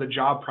install the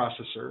job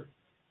processor,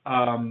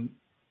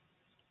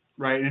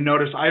 right? And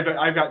notice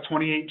I've got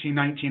 2018,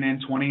 19,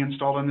 and 20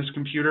 installed on this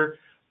computer.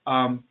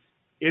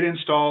 It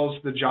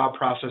installs the job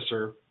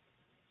processor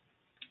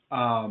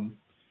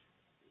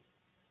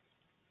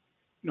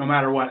no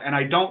matter what. And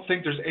I don't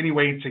think there's any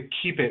way to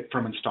keep it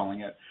from installing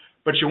it.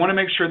 But you want to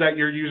make sure that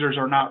your users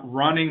are not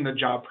running the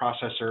job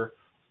processor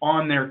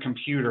on their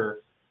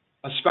computer,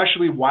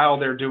 especially while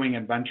they're doing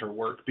Inventor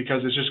work,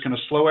 because it's just going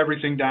to slow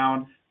everything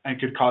down and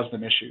could cause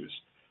them issues.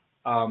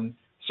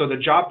 So the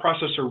job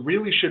processor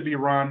really should be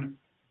run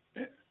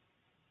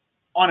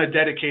on a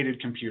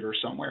dedicated computer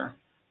somewhere.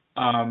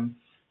 And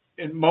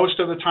most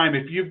of the time,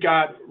 if you've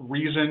got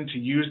reason to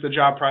use the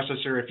job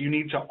processor, if you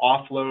need to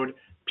offload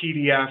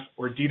PDF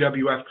or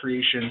DWF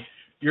creation,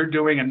 you're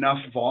doing enough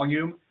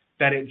volume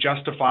that it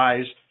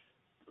justifies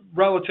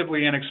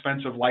relatively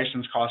inexpensive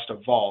license cost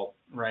of Vault,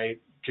 right?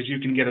 Because you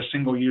can get a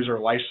single user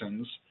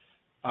license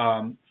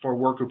for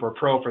Workgroup or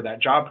Pro for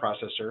that job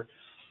processor.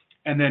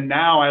 And then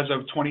now, as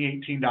of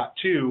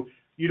 2018.2,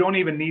 you don't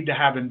even need to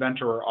have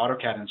Inventor or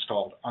AutoCAD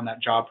installed on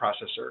that job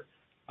processor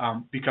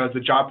because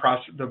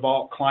the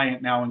Vault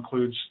client now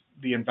includes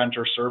the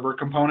Inventor server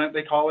component,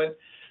 they call it,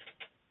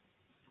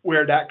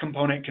 where that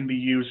component can be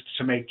used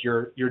to make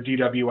your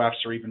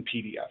DWFs or even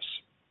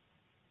PDFs.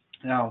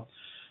 Now,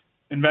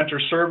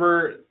 Inventor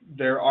server,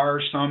 there are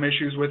some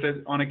issues with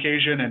it on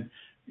occasion, and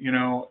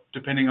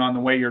depending on the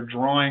way your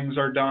drawings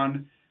are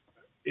done,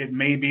 it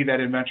may be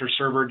that Inventor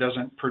server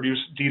doesn't produce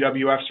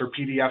DWFs or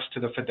PDFs to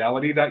the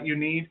fidelity that you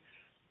need,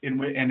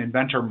 and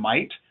Inventor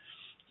might.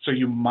 So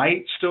you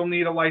might still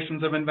need a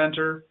license of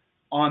Inventor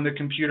on the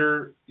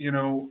computer,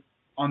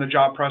 on the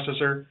job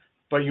processor,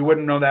 but you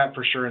wouldn't know that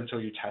for sure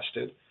until you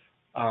tested.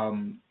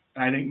 And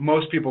I think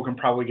most people can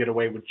probably get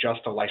away with just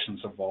a license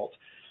of Vault.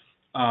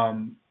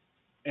 And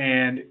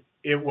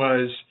it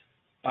was,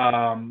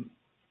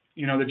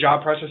 the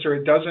job processor,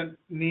 it doesn't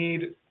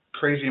need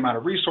crazy amount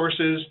of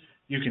resources.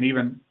 You can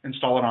even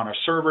install it on a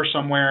server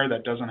somewhere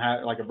that doesn't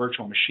have like a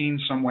virtual machine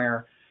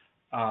somewhere.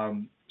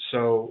 Or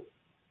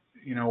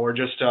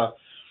just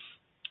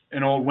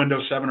an old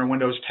Windows 7 or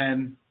Windows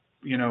 10,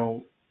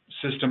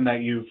 system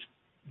that you've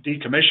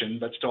decommissioned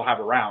but still have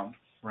around,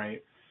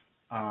 right?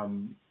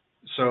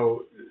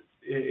 So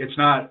it's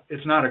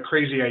not a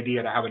crazy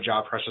idea to have a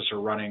job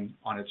processor running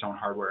on its own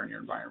hardware in your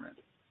environment.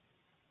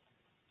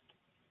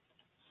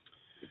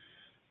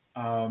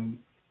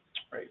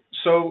 Right.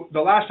 So the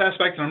last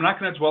aspect, and I'm not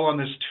going to dwell on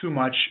this too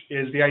much,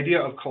 is the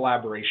idea of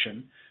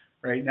collaboration.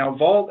 Right now,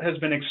 Vault has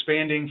been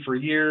expanding for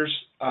years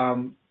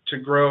to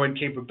grow in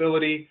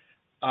capability,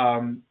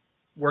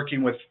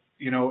 working with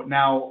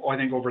now I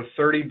think over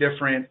 30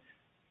 different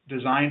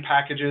design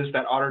packages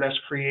that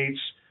Autodesk creates,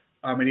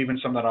 and even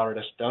some that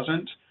Autodesk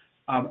doesn't.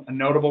 A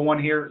notable one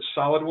here,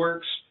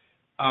 SolidWorks.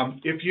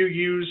 If you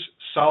use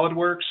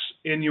SolidWorks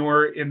in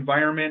your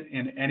environment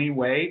in any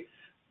way,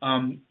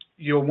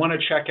 you'll want to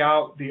check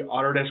out the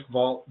Autodesk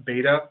Vault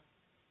beta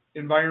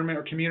environment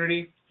or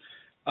community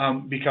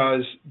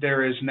because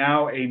there is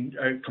now a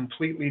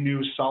completely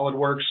new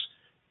SolidWorks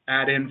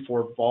add-in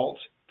for Vault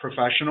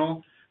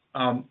Professional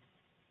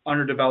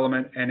under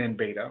development and in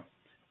beta.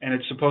 And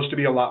it's supposed to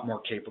be a lot more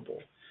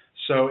capable.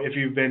 So if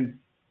you've been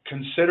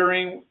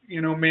considering,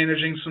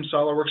 managing some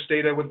SolidWorks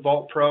data with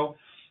Vault Pro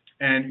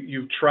and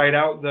you've tried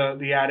out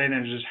the add-in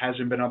and it just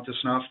hasn't been up to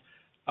snuff,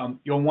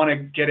 you'll want to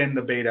get in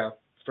the beta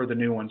for the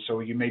new one,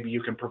 so maybe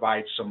you can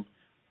provide some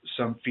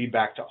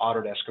feedback to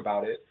Autodesk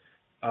about it.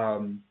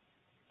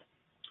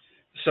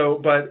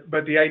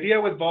 But the idea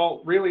with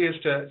Vault really is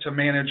to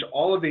manage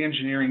all of the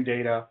engineering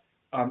data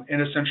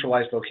in a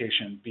centralized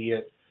location, be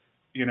it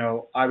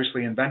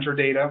obviously Inventor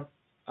data,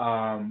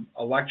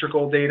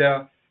 electrical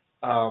data,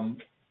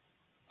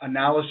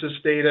 analysis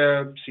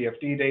data,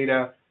 CFD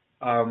data,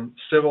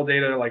 civil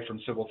data like from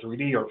Civil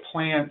 3D or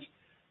Plant,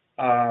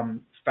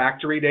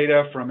 factory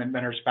data from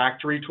Inventor's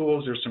factory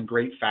tools. There's some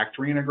great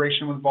factory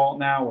integration with Vault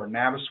now, or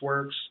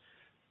Navisworks.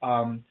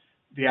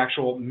 The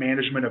actual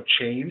management of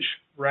change,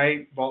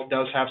 right? Vault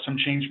does have some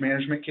change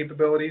management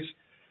capabilities.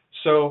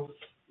 So,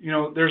 you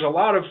know, there's a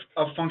lot of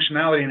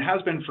functionality, and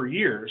has been for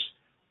years,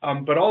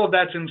 but all of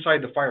that's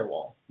inside the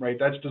firewall, right?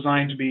 That's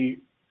designed to be,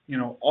 you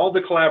know, all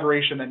the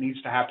collaboration that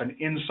needs to happen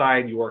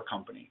inside your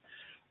company.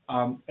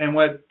 And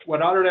what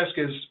Autodesk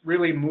is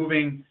really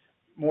moving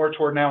more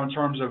toward now in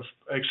terms of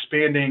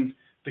expanding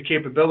the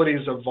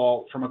capabilities of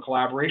Vault from a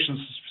collaboration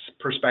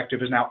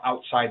perspective is now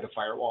outside the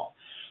firewall.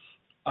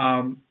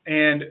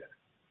 And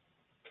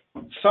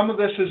some of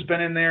this has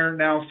been in there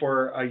now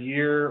for a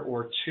year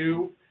or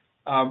two,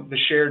 the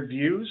shared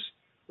views,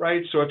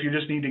 right? So if you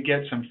just need to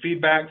get some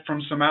feedback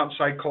from some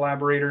outside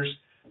collaborators,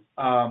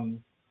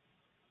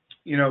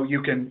 you know,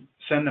 you can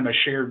send them a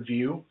shared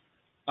view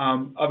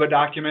of a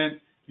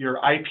document. Your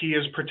IP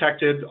is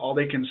protected. All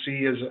they can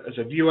see is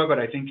a view of it.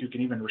 I think you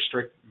can even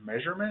restrict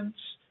measurements,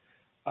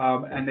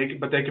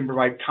 but they can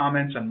provide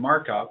comments and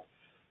markup.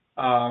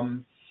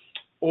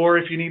 Or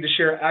if you need to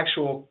share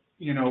actual,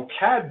 you know,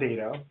 CAD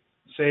data,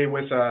 say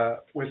with a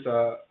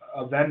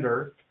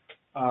vendor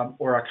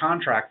or a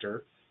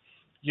contractor,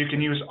 you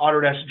can use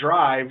Autodesk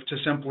Drive to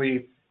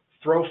simply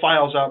throw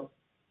files up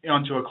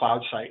onto a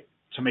cloud site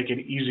to make it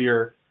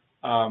easier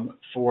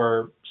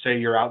for, say,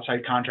 your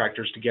outside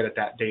contractors to get at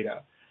that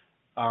data.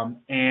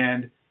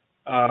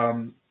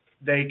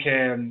 They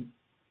can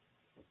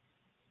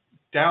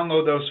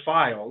download those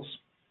files,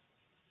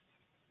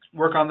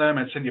 work on them,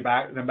 and send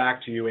them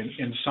back to you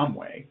in some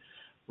way,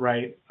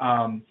 right?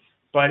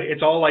 But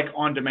it's all like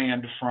on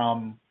demand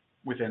from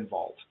within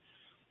Vault.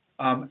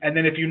 And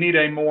then if you need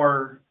a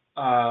more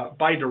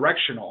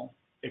bi-directional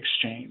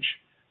exchange,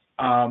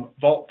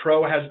 Vault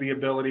Pro has the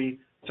ability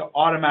to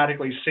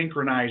automatically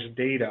synchronize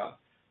data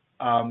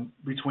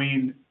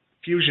between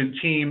Fusion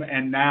Team,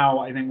 and now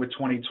I think with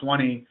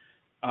 2020,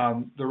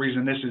 the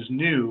reason this is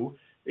new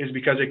is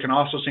because it can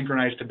also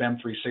synchronize to BIM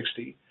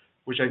 360,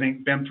 which I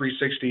think BIM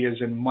 360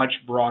 is in much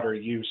broader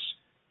use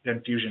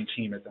than Fusion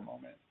Team at the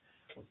moment.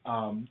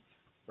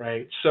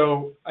 Right.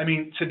 So, I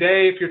mean,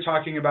 today, if you're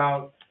talking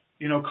about,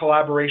 you know,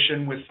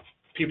 collaboration with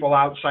people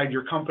outside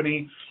your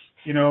company,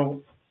 you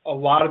know, a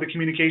lot of the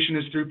communication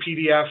is through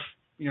PDF,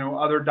 you know,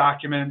 other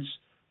documents,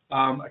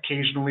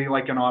 occasionally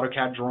like an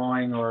AutoCAD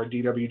drawing or a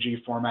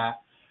DWG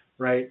format,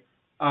 right?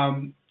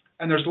 And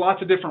there's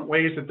lots of different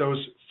ways that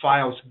those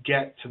files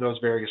get to those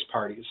various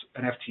parties.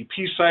 An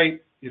FTP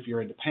site, if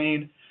you're into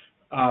Paint,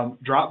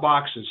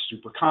 Dropbox is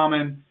super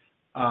common.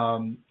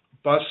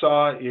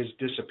 Buzzsaw is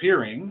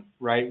disappearing,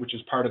 right, which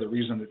is part of the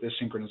reason that this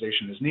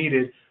synchronization is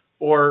needed,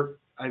 or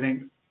I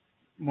think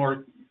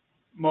more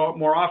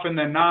often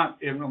than not,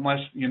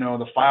 unless, you know,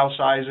 the file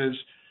size is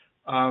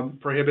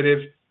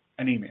prohibitive,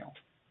 an email,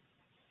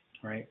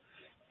 right?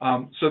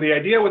 So the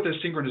idea with this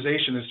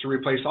synchronization is to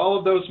replace all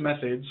of those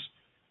methods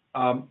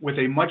with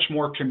a much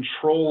more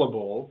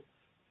controllable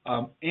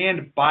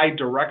and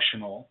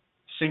bi-directional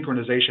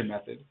synchronization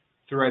method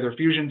through either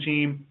Fusion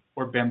Team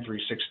or BIM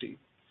 360.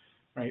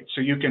 Right,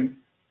 so you can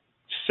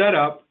set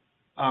up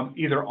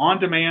either on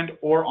demand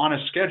or on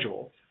a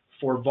schedule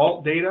for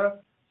Vault data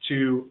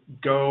to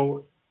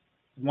go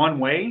one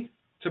way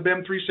to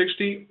BIM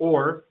 360,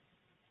 or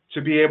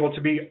to be able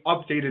to be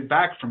updated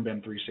back from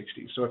BIM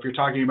 360. So if you're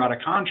talking about a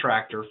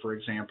contractor, for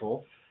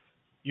example,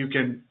 you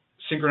can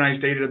synchronize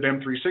data to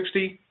BIM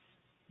 360.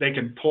 They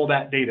can pull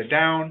that data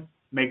down,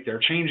 make their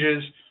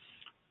changes,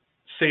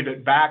 save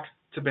it back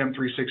to BIM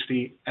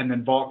 360, and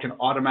then Vault can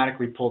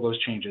automatically pull those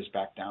changes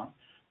back down.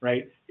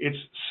 Right? It's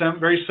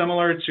very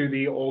similar to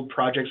the old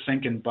Project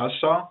Sync and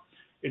Buzzsaw.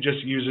 It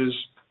just uses,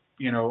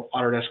 you know,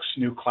 Autodesk's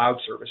new cloud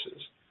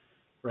services,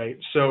 right?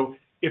 So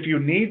if you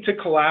need to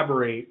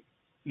collaborate,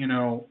 you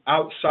know,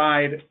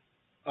 outside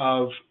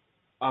of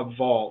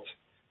Vault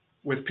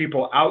with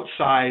people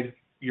outside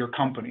your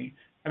company,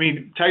 I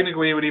mean,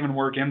 technically it would even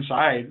work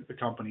inside the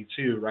company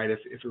too, right? If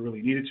it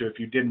really needed to, if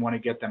you didn't want to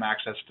get them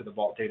access to the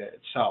Vault data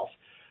itself,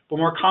 but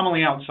more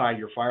commonly outside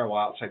your firewall,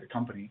 outside the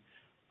company.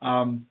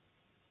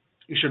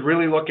 You should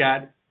really look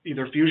at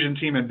either Fusion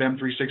Team and BIM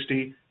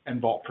 360 and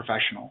Vault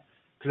Professional,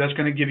 because that's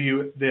going to give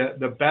you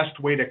the best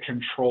way to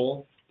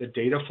control the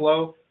data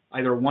flow,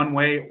 either one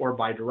way or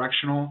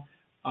bi-directional.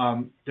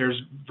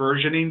 There's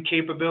versioning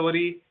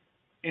capability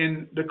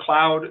in the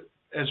cloud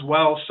as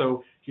well,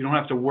 so you don't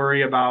have to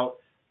worry about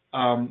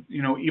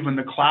you know, even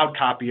the cloud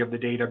copy of the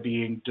data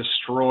being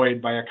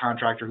destroyed by a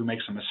contractor who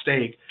makes a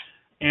mistake.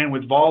 And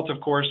with Vault, of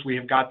course, we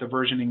have got the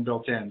versioning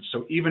built in.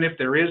 So even if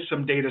there is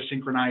some data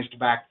synchronized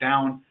back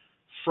down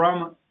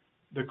from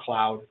the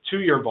cloud to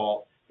your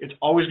Vault, it's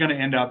always going to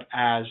end up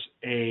as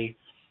a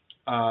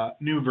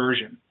new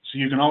version. So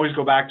you can always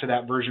go back to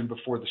that version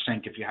before the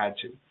sync if you had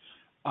to.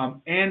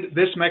 And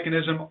this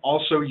mechanism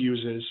also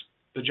uses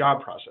the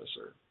job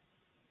processor.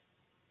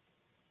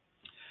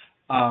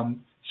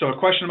 So a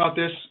question about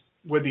this: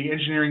 would the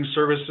engineering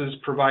services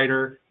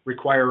provider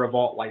require a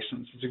Vault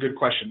license? It's a good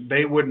question.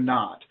 They would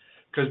not,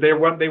 because they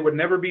would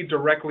never be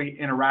directly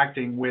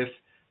interacting with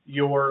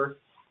your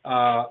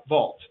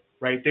Vault,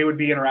 right? They would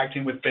be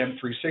interacting with BIM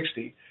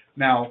 360.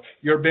 Now,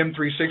 your BIM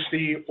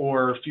 360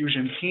 or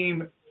Fusion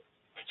Team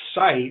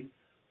site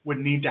would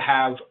need to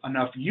have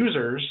enough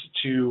users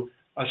to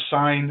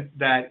assign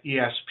that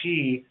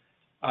ESP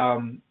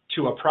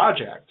to a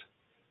project,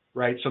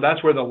 right? So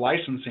that's where the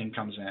licensing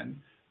comes in.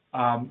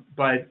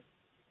 But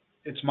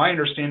it's my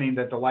understanding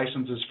that the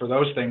licenses for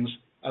those things,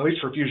 at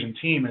least for Fusion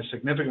Team, is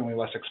significantly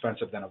less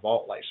expensive than a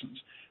Vault license.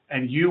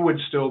 And you would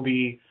still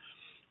be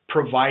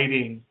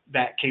providing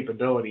that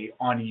capability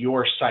on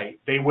your site.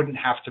 They wouldn't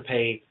have to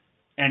pay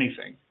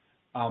anything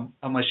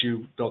unless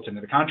you built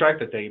into the contract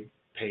that they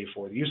pay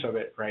for the use of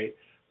it, right?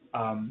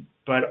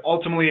 But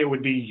ultimately, it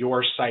would be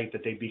your site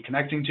that they'd be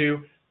connecting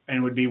to, and it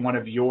would be one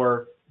of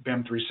your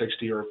BIM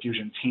 360 or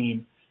Fusion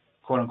Team,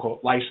 quote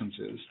unquote,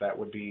 licenses that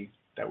would be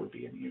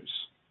in use.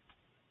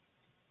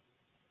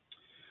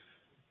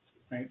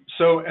 Right.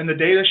 So, and the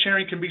data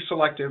sharing can be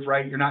selective,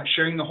 right? You're not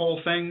sharing the whole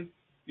thing.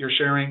 You're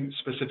sharing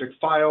specific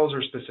files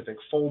or specific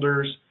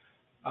folders.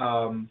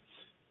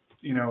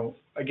 You know,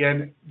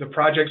 again, the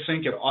project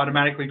sync, it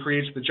automatically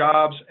creates the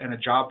jobs, and a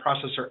job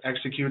processor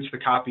executes the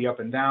copy up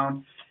and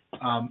down.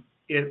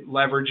 It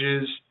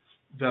leverages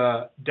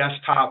the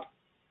desktop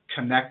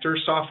connector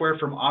software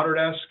from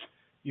Autodesk.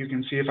 You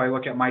can see if I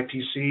look at my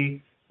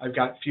PC, I've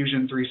got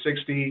Fusion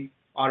 360,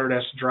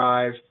 Autodesk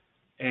Drive,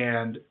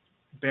 and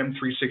BIM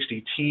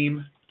 360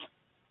 Team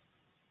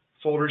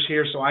folders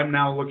here. So I'm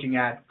now looking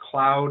at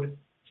cloud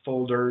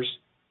folders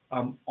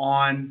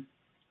on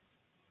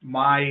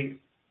my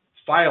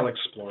File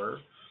Explorer,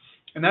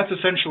 and that's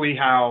essentially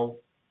how,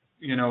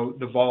 you know,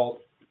 the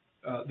Vault,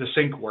 the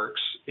sync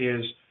works.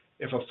 Is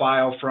if a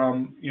file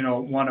from, you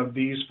know, one of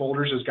these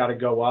folders has got to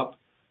go up,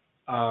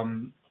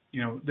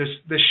 you know,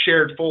 this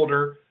shared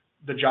folder,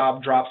 the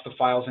job drops the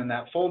files in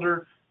that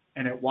folder,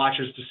 and it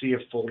watches to see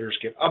if folders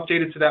get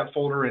updated to that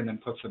folder and then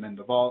puts them in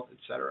the Vault,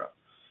 etc.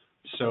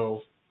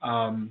 So,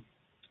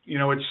 you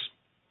know, it's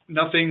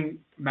nothing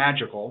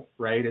magical,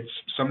 right? It's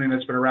something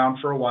that's been around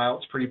for a while.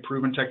 It's pretty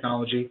proven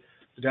technology.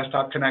 The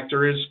desktop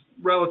connector is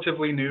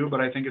relatively new,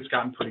 but I think it's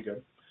gotten pretty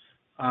good.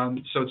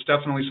 So it's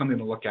definitely something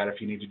to look at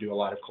if you need to do a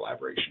lot of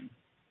collaboration.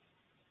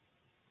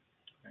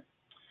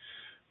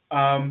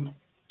 Okay.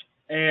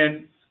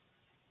 And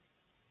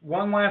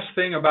one last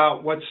thing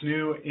about what's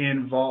new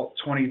in Vault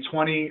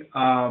 2020,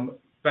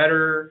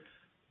 better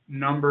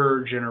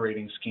number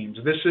generating schemes.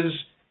 This has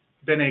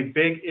been a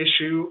big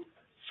issue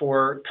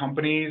for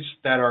companies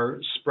that are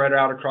spread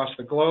out across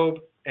the globe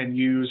and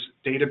use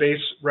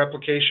database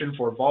replication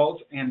for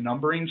Vault and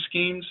numbering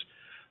schemes.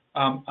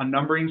 A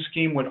numbering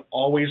scheme would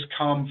always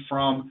come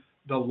from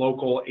the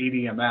local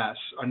ADMS.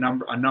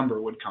 A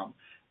number would come.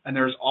 And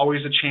there's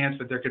always a chance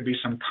that there could be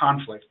some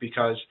conflict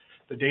because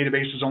the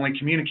databases only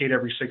communicate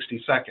every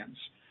 60 seconds.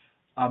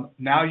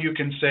 Now you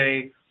can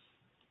say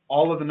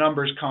all of the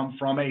numbers come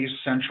from a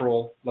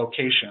central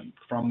location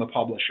from the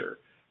publisher.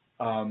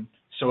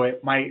 So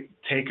it might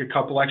take a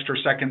couple extra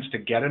seconds to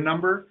get a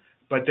number,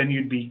 but then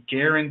you'd be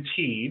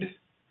guaranteed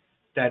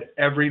that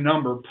every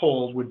number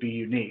pulled would be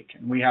unique.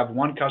 And we have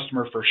one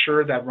customer for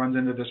sure that runs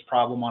into this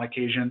problem on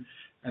occasion,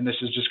 and this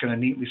is just going to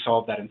neatly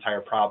solve that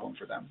entire problem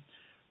for them.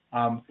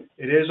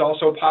 It is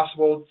also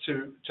possible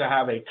to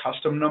have a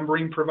custom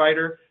numbering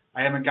provider.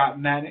 I haven't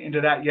gotten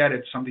into that yet.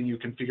 It's something you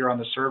configure on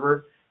the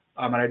server,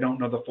 and I don't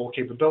know the full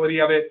capability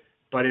of it.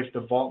 But if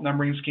the Vault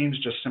numbering schemes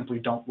just simply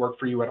don't work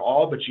for you at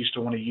all, but you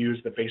still want to use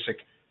the basic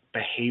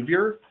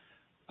behavior,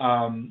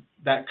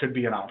 that could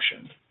be an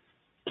option.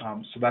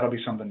 So that'll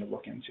be something to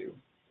look into.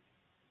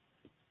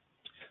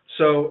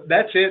 So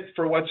that's it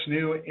for what's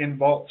new in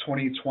Vault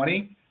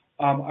 2020.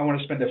 I want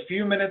to spend a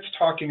few minutes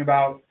talking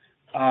about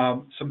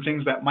some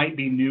things that might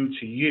be new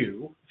to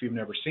you if you've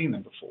never seen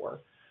them before.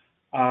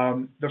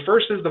 The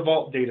first is the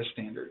Vault data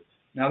standard.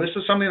 Now, this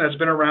is something that's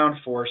been around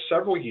for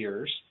several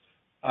years.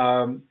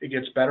 It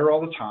gets better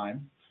all the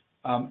time.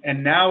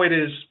 And now it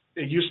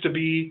used to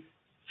be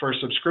for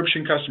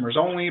subscription customers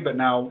only, but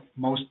now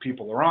most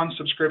people are on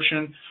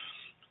subscription.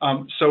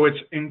 So it's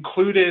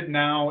included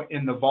now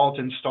in the Vault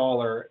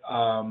installer.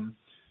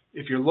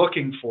 If you're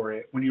looking for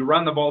it, when you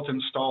run the Vault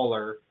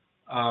installer,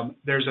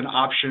 there's an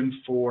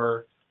option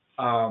for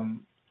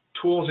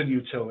tools and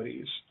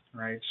utilities,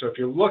 right? So if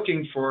you're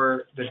looking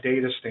for the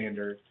data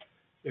standard,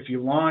 if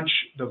you launch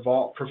the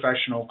Vault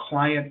Professional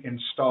Client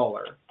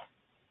Installer,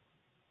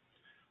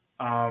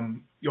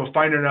 you'll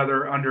find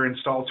another under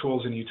Install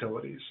Tools and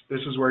Utilities.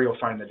 This is where you'll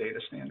find the data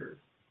standard.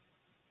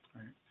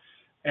 Right?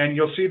 And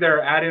you'll see there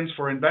are add-ins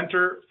for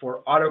Inventor,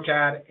 for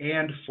AutoCAD,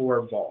 and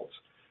for Vault.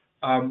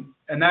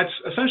 And that's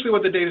essentially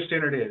what the data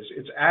standard is.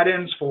 It's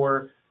add-ins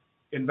for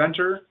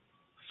Inventor,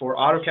 for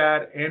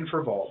AutoCAD, and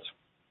for Vault.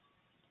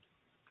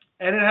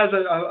 And it has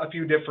a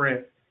few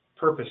different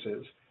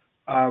purposes.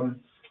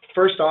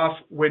 First off,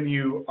 when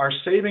you are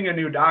saving a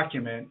new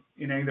document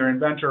in either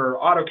Inventor or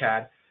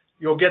AutoCAD,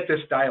 you'll get this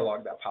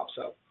dialog that pops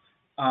up.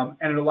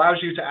 And it allows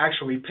you to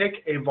actually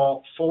pick a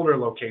Vault folder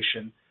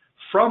location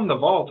from the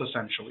vault,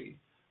 essentially,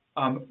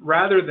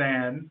 rather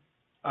than,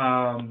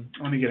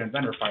 let me get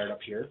Inventor fired up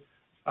here,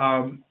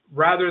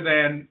 rather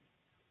than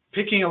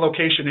picking a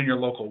location in your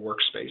local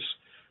workspace.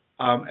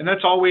 And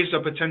that's always a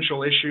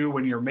potential issue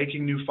when you're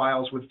making new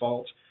files with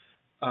Vault.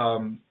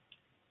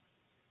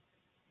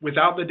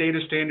 Without the data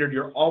standard,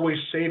 you're always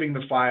saving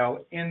the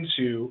file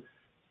into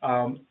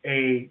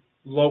a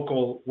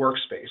local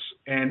workspace.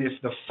 And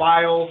if the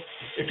file,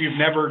 if you've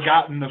never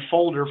gotten the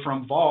folder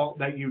from Vault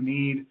that you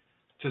need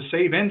to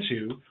save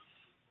into,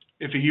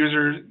 if a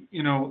user,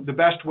 the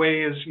best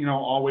way is,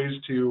 always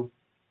to,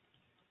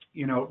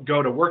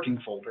 go to working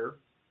folder,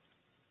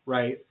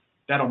 right?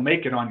 That'll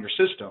make it on your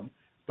system.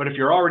 But if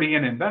you're already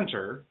in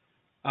Inventor,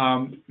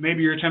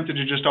 maybe you're tempted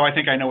to just, I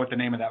think I know what the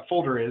name of that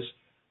folder is,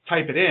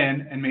 type it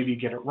in, and maybe you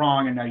get it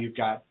wrong, and now you've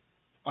got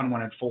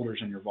unwanted folders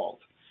in your Vault.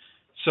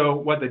 So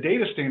what the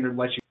data standard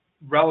lets you,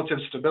 relative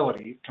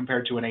stability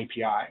compared to an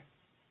API.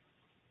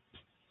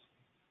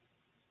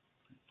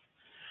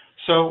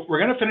 So we're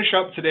going to finish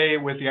up today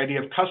with the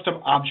idea of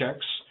custom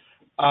objects.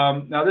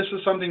 Now this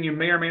is something you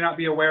may or may not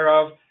be aware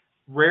of.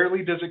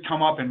 Rarely does it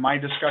come up in my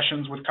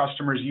discussions with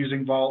customers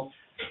using Vault,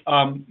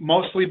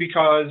 mostly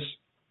because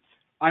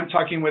I'm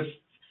talking with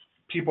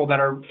people that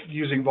are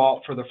using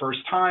Vault for the first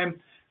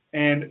time,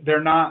 and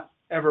they're not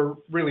ever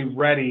really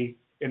ready,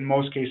 in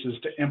most cases,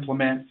 to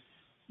implement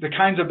the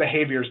kinds of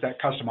behaviors that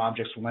custom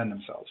objects lend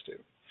themselves to.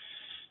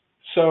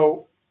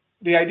 So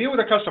the idea with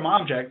a custom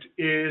object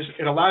is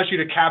it allows you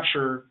to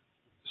capture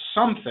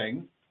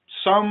something,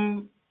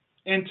 some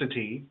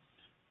entity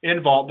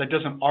in Vault that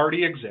doesn't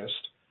already exist,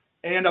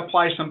 and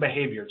apply some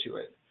behavior to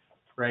it,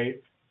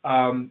 right?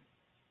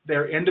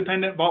 They're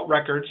independent Vault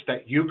records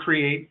that you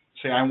create.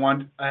 Say I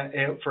want,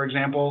 for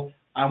example,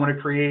 I want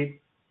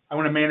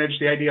to manage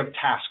the idea of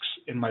tasks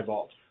in my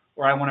Vault,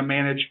 or I want to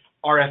manage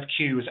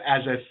RFQs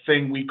as a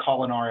thing we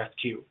call an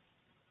RFQ.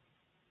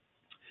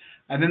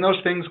 And then those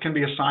things can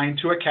be assigned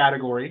to a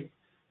category.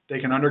 They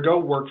can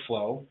undergo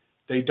workflow.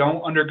 They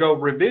don't undergo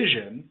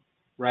revision,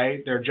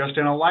 right? They're just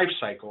in a life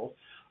cycle.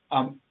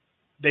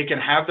 They can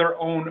have their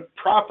own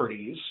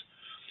properties,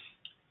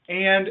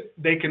 and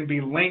they can be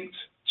linked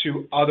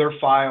to other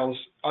files,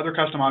 other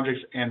custom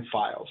objects and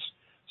files.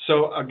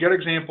 So a good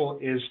example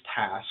is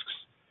tasks,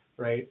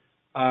 right?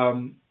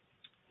 We're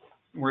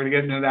going to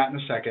get into that in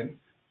a second.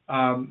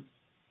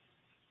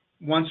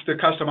 Once the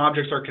custom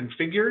objects are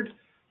configured,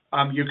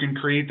 you can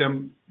create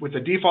them with the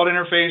default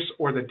interface,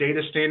 or the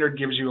data standard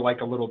gives you like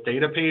a little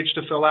data page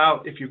to fill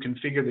out. If you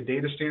configure the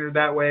data standard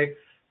that way,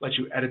 lets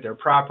you edit their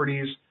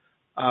properties.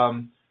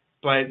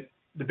 But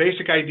the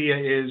basic idea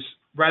is,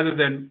 rather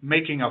than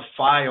making a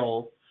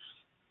file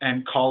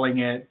and calling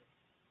it,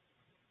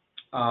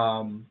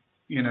 an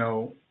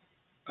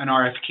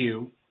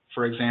RFQ,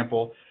 for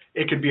example,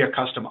 it could be a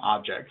custom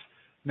object.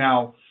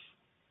 Now,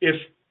 if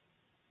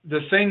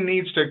the thing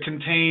needs to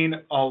contain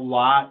a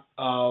lot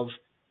of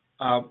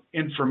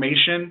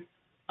information,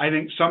 I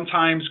think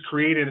sometimes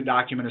creating a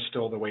document is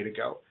still the way to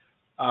go.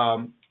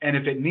 And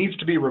if it needs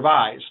to be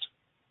revised,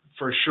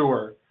 for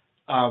sure,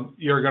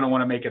 you're going to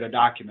want to make it a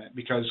document,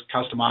 because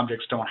custom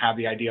objects don't have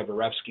the idea of a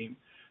ref scheme.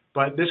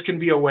 But this can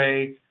be a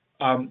way,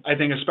 I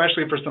think,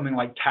 especially for something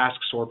like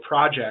tasks or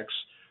projects,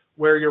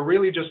 where you're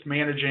really just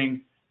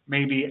managing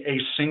maybe a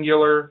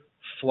singular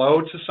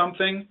flow to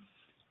something,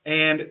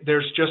 and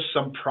there's just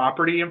some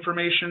property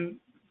information,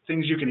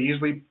 things you can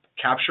easily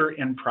capture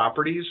in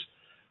properties.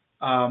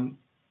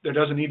 There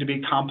doesn't need to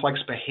be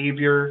complex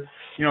behavior,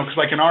 because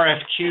like an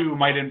RFQ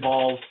might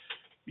involve,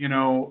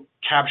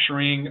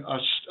 capturing a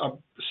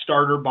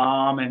starter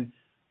BOM and,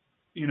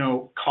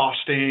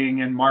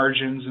 costing and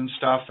margins and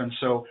stuff. And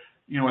so,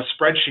 a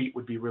spreadsheet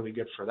would be really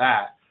good for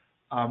that.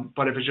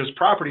 But if it's just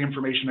property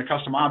information, a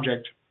custom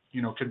object,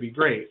 could be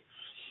great.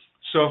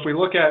 So if we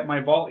look at my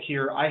Vault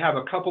here, I have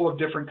a couple of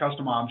different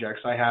custom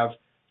objects. I have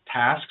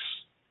tasks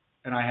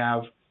and I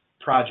have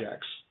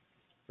projects,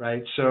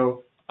 right?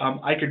 So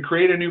I could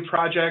create a new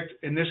project.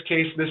 In this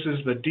case, this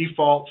is the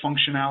default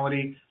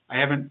functionality. I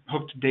haven't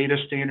hooked data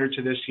standard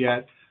to this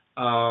yet.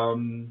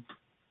 So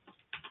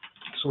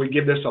we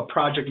give this a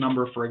project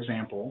number, for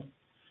example,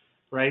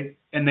 right?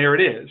 And there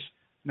it is.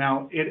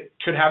 Now, it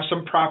could have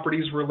some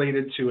properties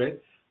related to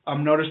it.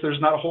 Notice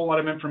there's not a whole lot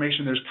of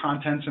information. There's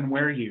contents and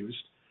where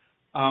used.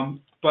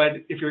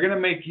 But if you're going to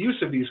make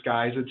use of these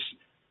guys, it's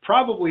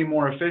probably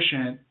more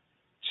efficient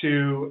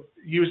to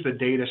use the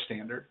data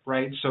standard,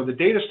 right? So the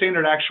data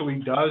standard actually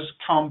does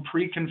come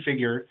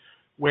pre-configured,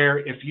 where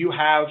if you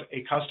have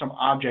a custom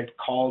object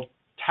called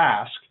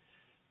task,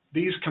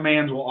 these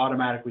commands will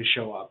automatically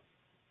show up.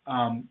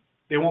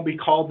 They won't be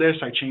called this.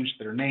 I changed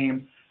their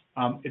name.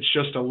 It's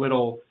just a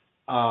little,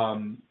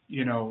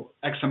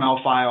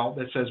 XML file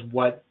that says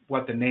what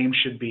the name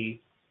should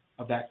be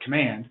of that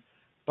command.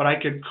 But I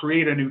could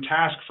create a new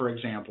task, for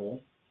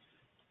example,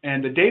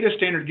 and the data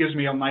standard gives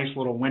me a nice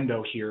little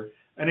window here.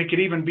 And it could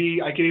even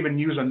be, I could even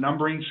use a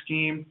numbering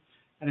scheme.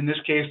 And in this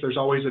case, there's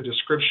always a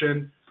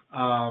description,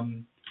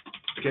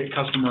 get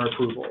customer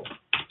approval,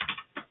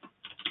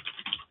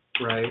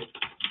 right?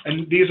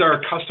 And these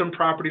are custom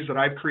properties that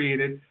I've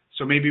created.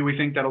 So maybe we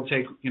think that'll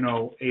take,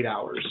 8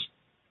 hours.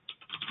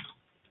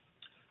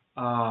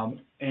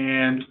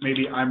 And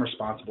maybe I'm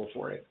responsible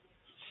for it.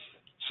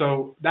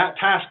 So that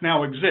task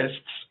now exists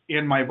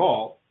in my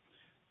vault.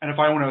 And if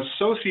I want to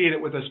associate it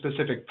with a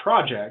specific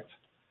project,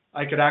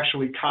 I could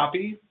actually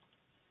copy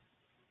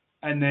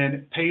and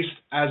then paste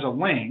as a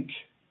link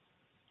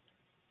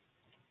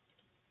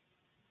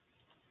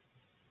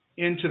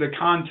into the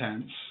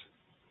contents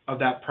of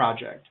that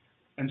project.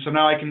 And so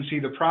now I can see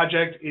the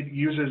project, it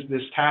uses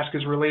this task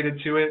is related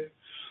to it.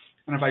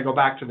 And if I go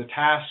back to the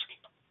task,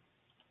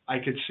 I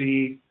could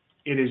see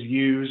it is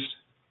used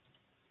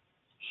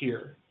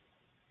here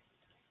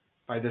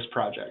by this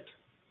project,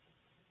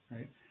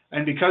 right?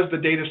 And because the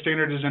data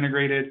standard is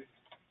integrated,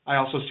 I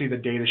also see the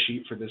data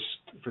sheet for this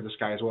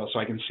guy as well, so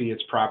I can see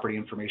its property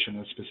information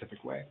in a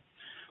specific way.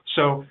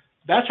 So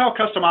that's how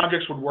custom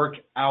objects would work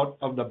out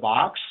of the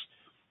box.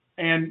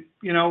 And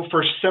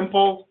for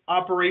simple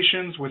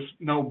operations with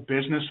no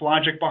business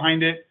logic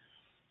behind it,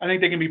 I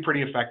think they can be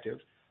pretty effective.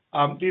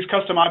 These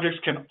custom objects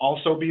can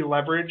also be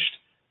leveraged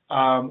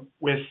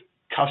with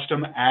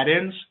custom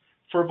add-ins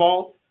for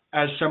Vault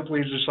as simply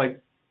as just like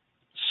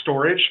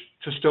storage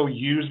to still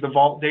use the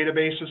Vault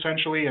database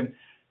essentially, and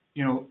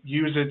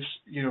use its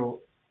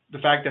the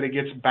fact that it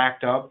gets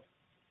backed up,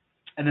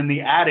 and then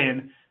the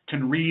add-in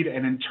can read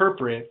and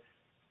interpret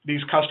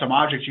these custom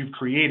objects you've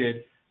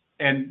created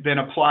and then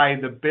apply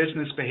the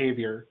business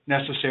behavior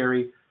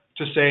necessary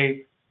to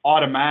say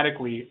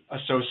automatically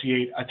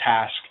associate a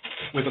task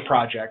with a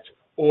project,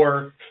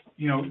 or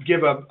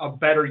give a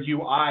better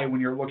UI when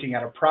you're looking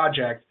at a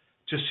project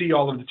to see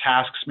all of the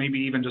tasks, maybe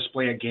even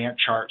display a Gantt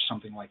chart,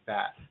 something like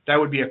that. That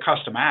would be a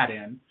custom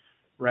add-in,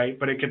 right?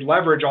 But it could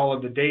leverage all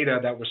of the data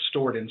that was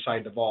stored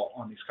inside the Vault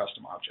on these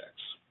custom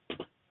objects.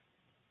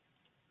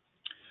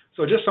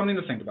 So just something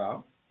to think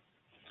about.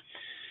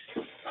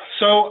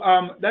 So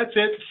that's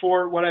it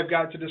for what I've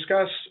got to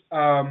discuss.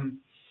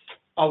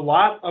 A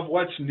lot of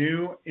what's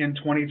new in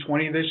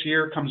 2020 this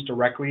year comes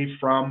directly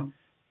from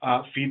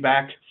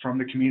feedback from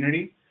the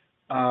community,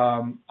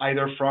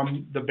 either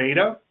from the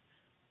beta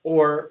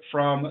or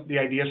from the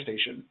Idea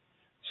Station.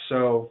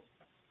 So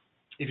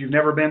if you've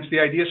never been to the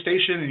Idea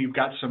Station and you've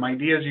got some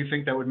ideas you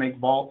think that would make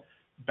Vault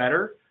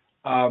better,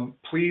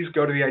 please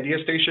go to the Idea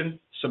Station,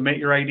 submit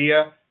your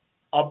idea,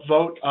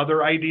 upvote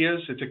other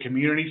ideas. It's a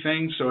community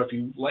thing, so if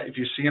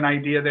you see an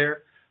idea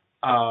there,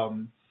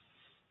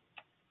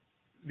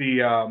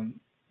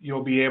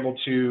 you'll be able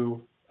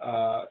to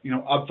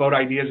upvote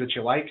ideas that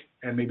you like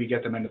and maybe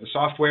get them into the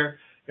software.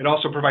 It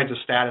also provides a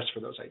status for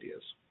those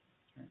ideas.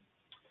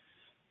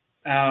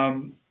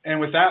 And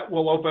with that,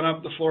 we'll open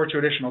up the floor to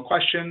additional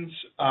questions.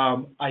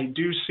 I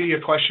do see a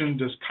question,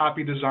 does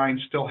copy design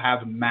still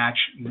have match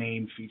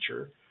name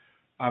feature?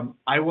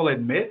 I will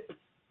admit,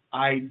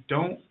 I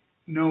don't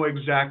know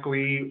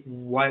exactly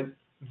what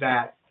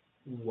that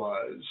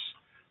was.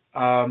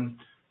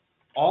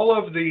 All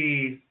of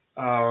the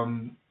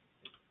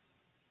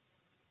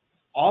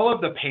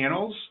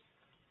panels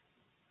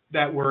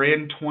that were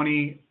in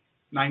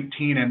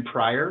 2019 and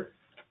prior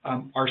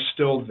are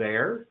still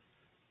there.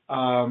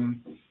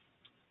 And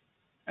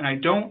I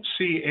don't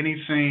see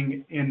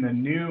anything in the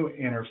new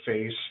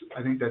interface,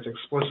 I think that's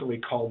explicitly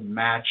called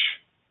match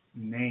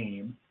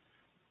name.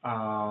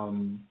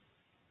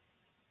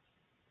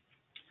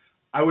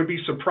 I would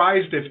be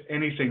surprised if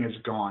anything is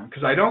gone,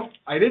 because I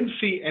didn't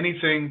see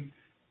anything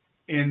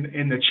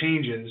in the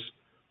changes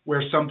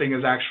where something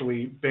has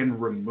actually been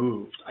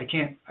removed.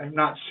 I'm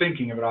not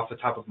thinking of it off the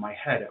top of my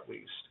head, at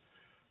least.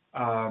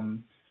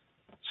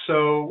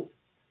 So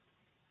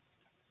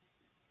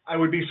I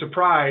would be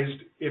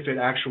surprised if it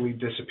actually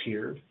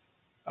disappeared,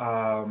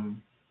 because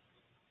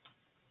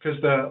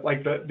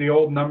the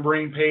old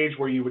numbering page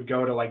where you would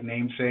go to like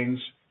name things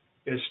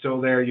is still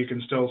there. You can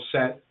still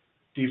set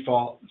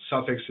default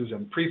suffixes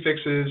and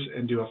prefixes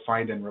and do a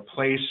find and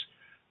replace.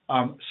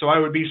 So I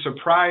would be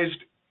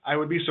surprised.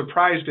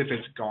 If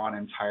it's gone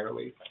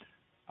entirely.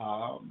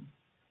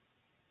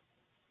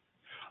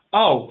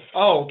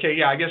 Okay,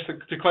 yeah. I guess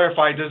to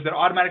clarify, does it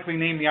automatically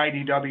name the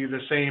IDW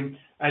the same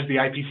as the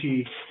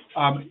IPC?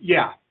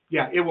 Yeah,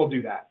 it will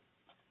do that.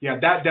 Yeah,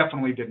 that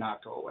definitely did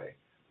not go away.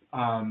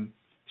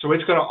 So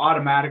it's going to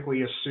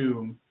automatically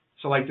assume.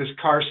 So like this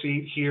car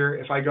seat here,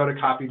 if I go to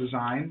copy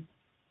design,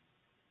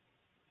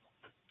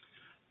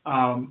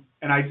 and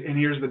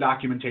here's the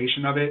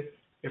documentation of it.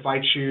 If I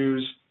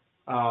choose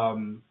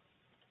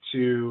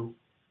to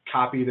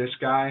copy this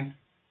guy,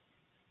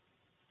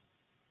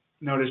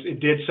 notice it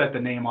did set the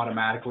name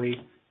automatically.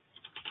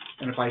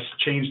 And if I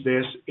change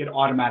this, it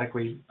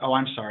automatically, oh,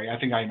 I'm sorry, I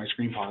think I had my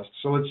screen paused.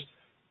 So let's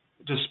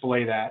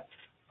display that.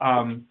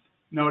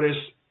 Notice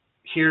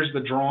here's the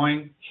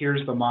drawing,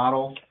 here's the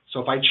model. So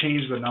if I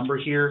change the number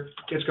here,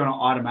 it's going to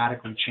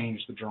automatically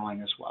change the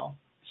drawing as well.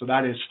 So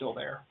that is still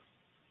there.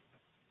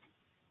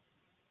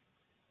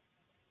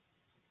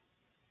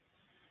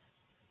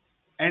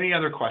 Any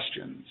other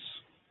questions?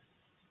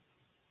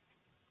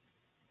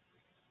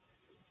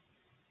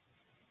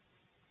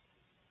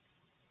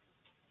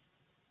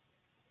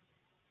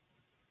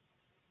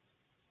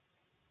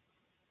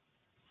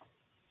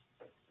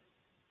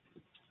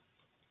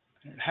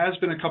 has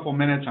been a couple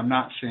minutes. I'm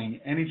not seeing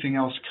anything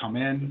else come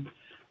in.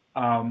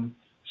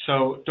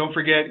 So don't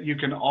forget, you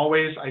can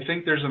always, I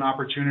think there's an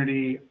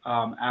opportunity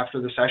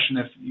after the session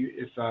if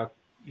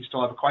you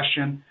still have a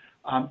question,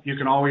 you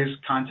can always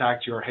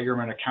contact your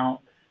Hagerman account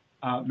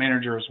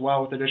manager as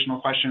well with additional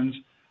questions.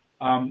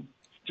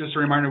 Just a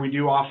reminder, we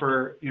do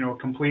offer,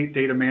 complete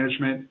data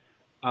management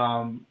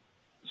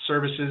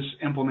services,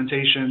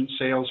 implementation,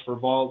 sales for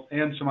Vault,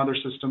 and some other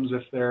systems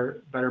if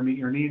they're better meet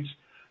your needs.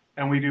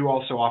 And we do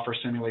also offer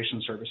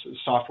simulation services,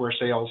 software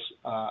sales,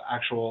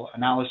 actual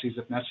analyses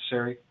if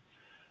necessary.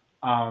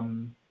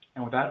 And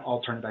with that,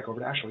 I'll turn it back over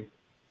to Ashley.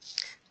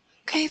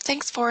 Okay,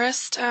 thanks,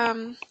 Forrest.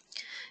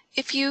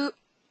 If you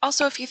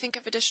think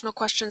of additional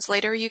questions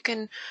later, you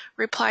can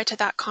reply to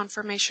that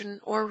confirmation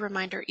or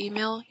reminder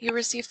email you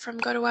received from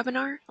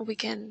GoToWebinar. We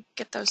can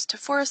get those to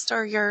Forrest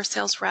or your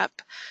sales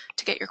rep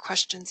to get your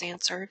questions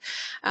answered.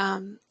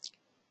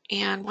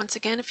 And once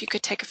again, if you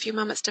could take a few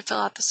moments to fill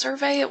out the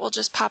survey, it will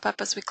just pop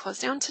up as we close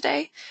down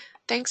today.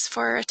 Thanks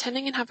for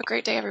attending and have a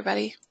great day,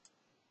 everybody.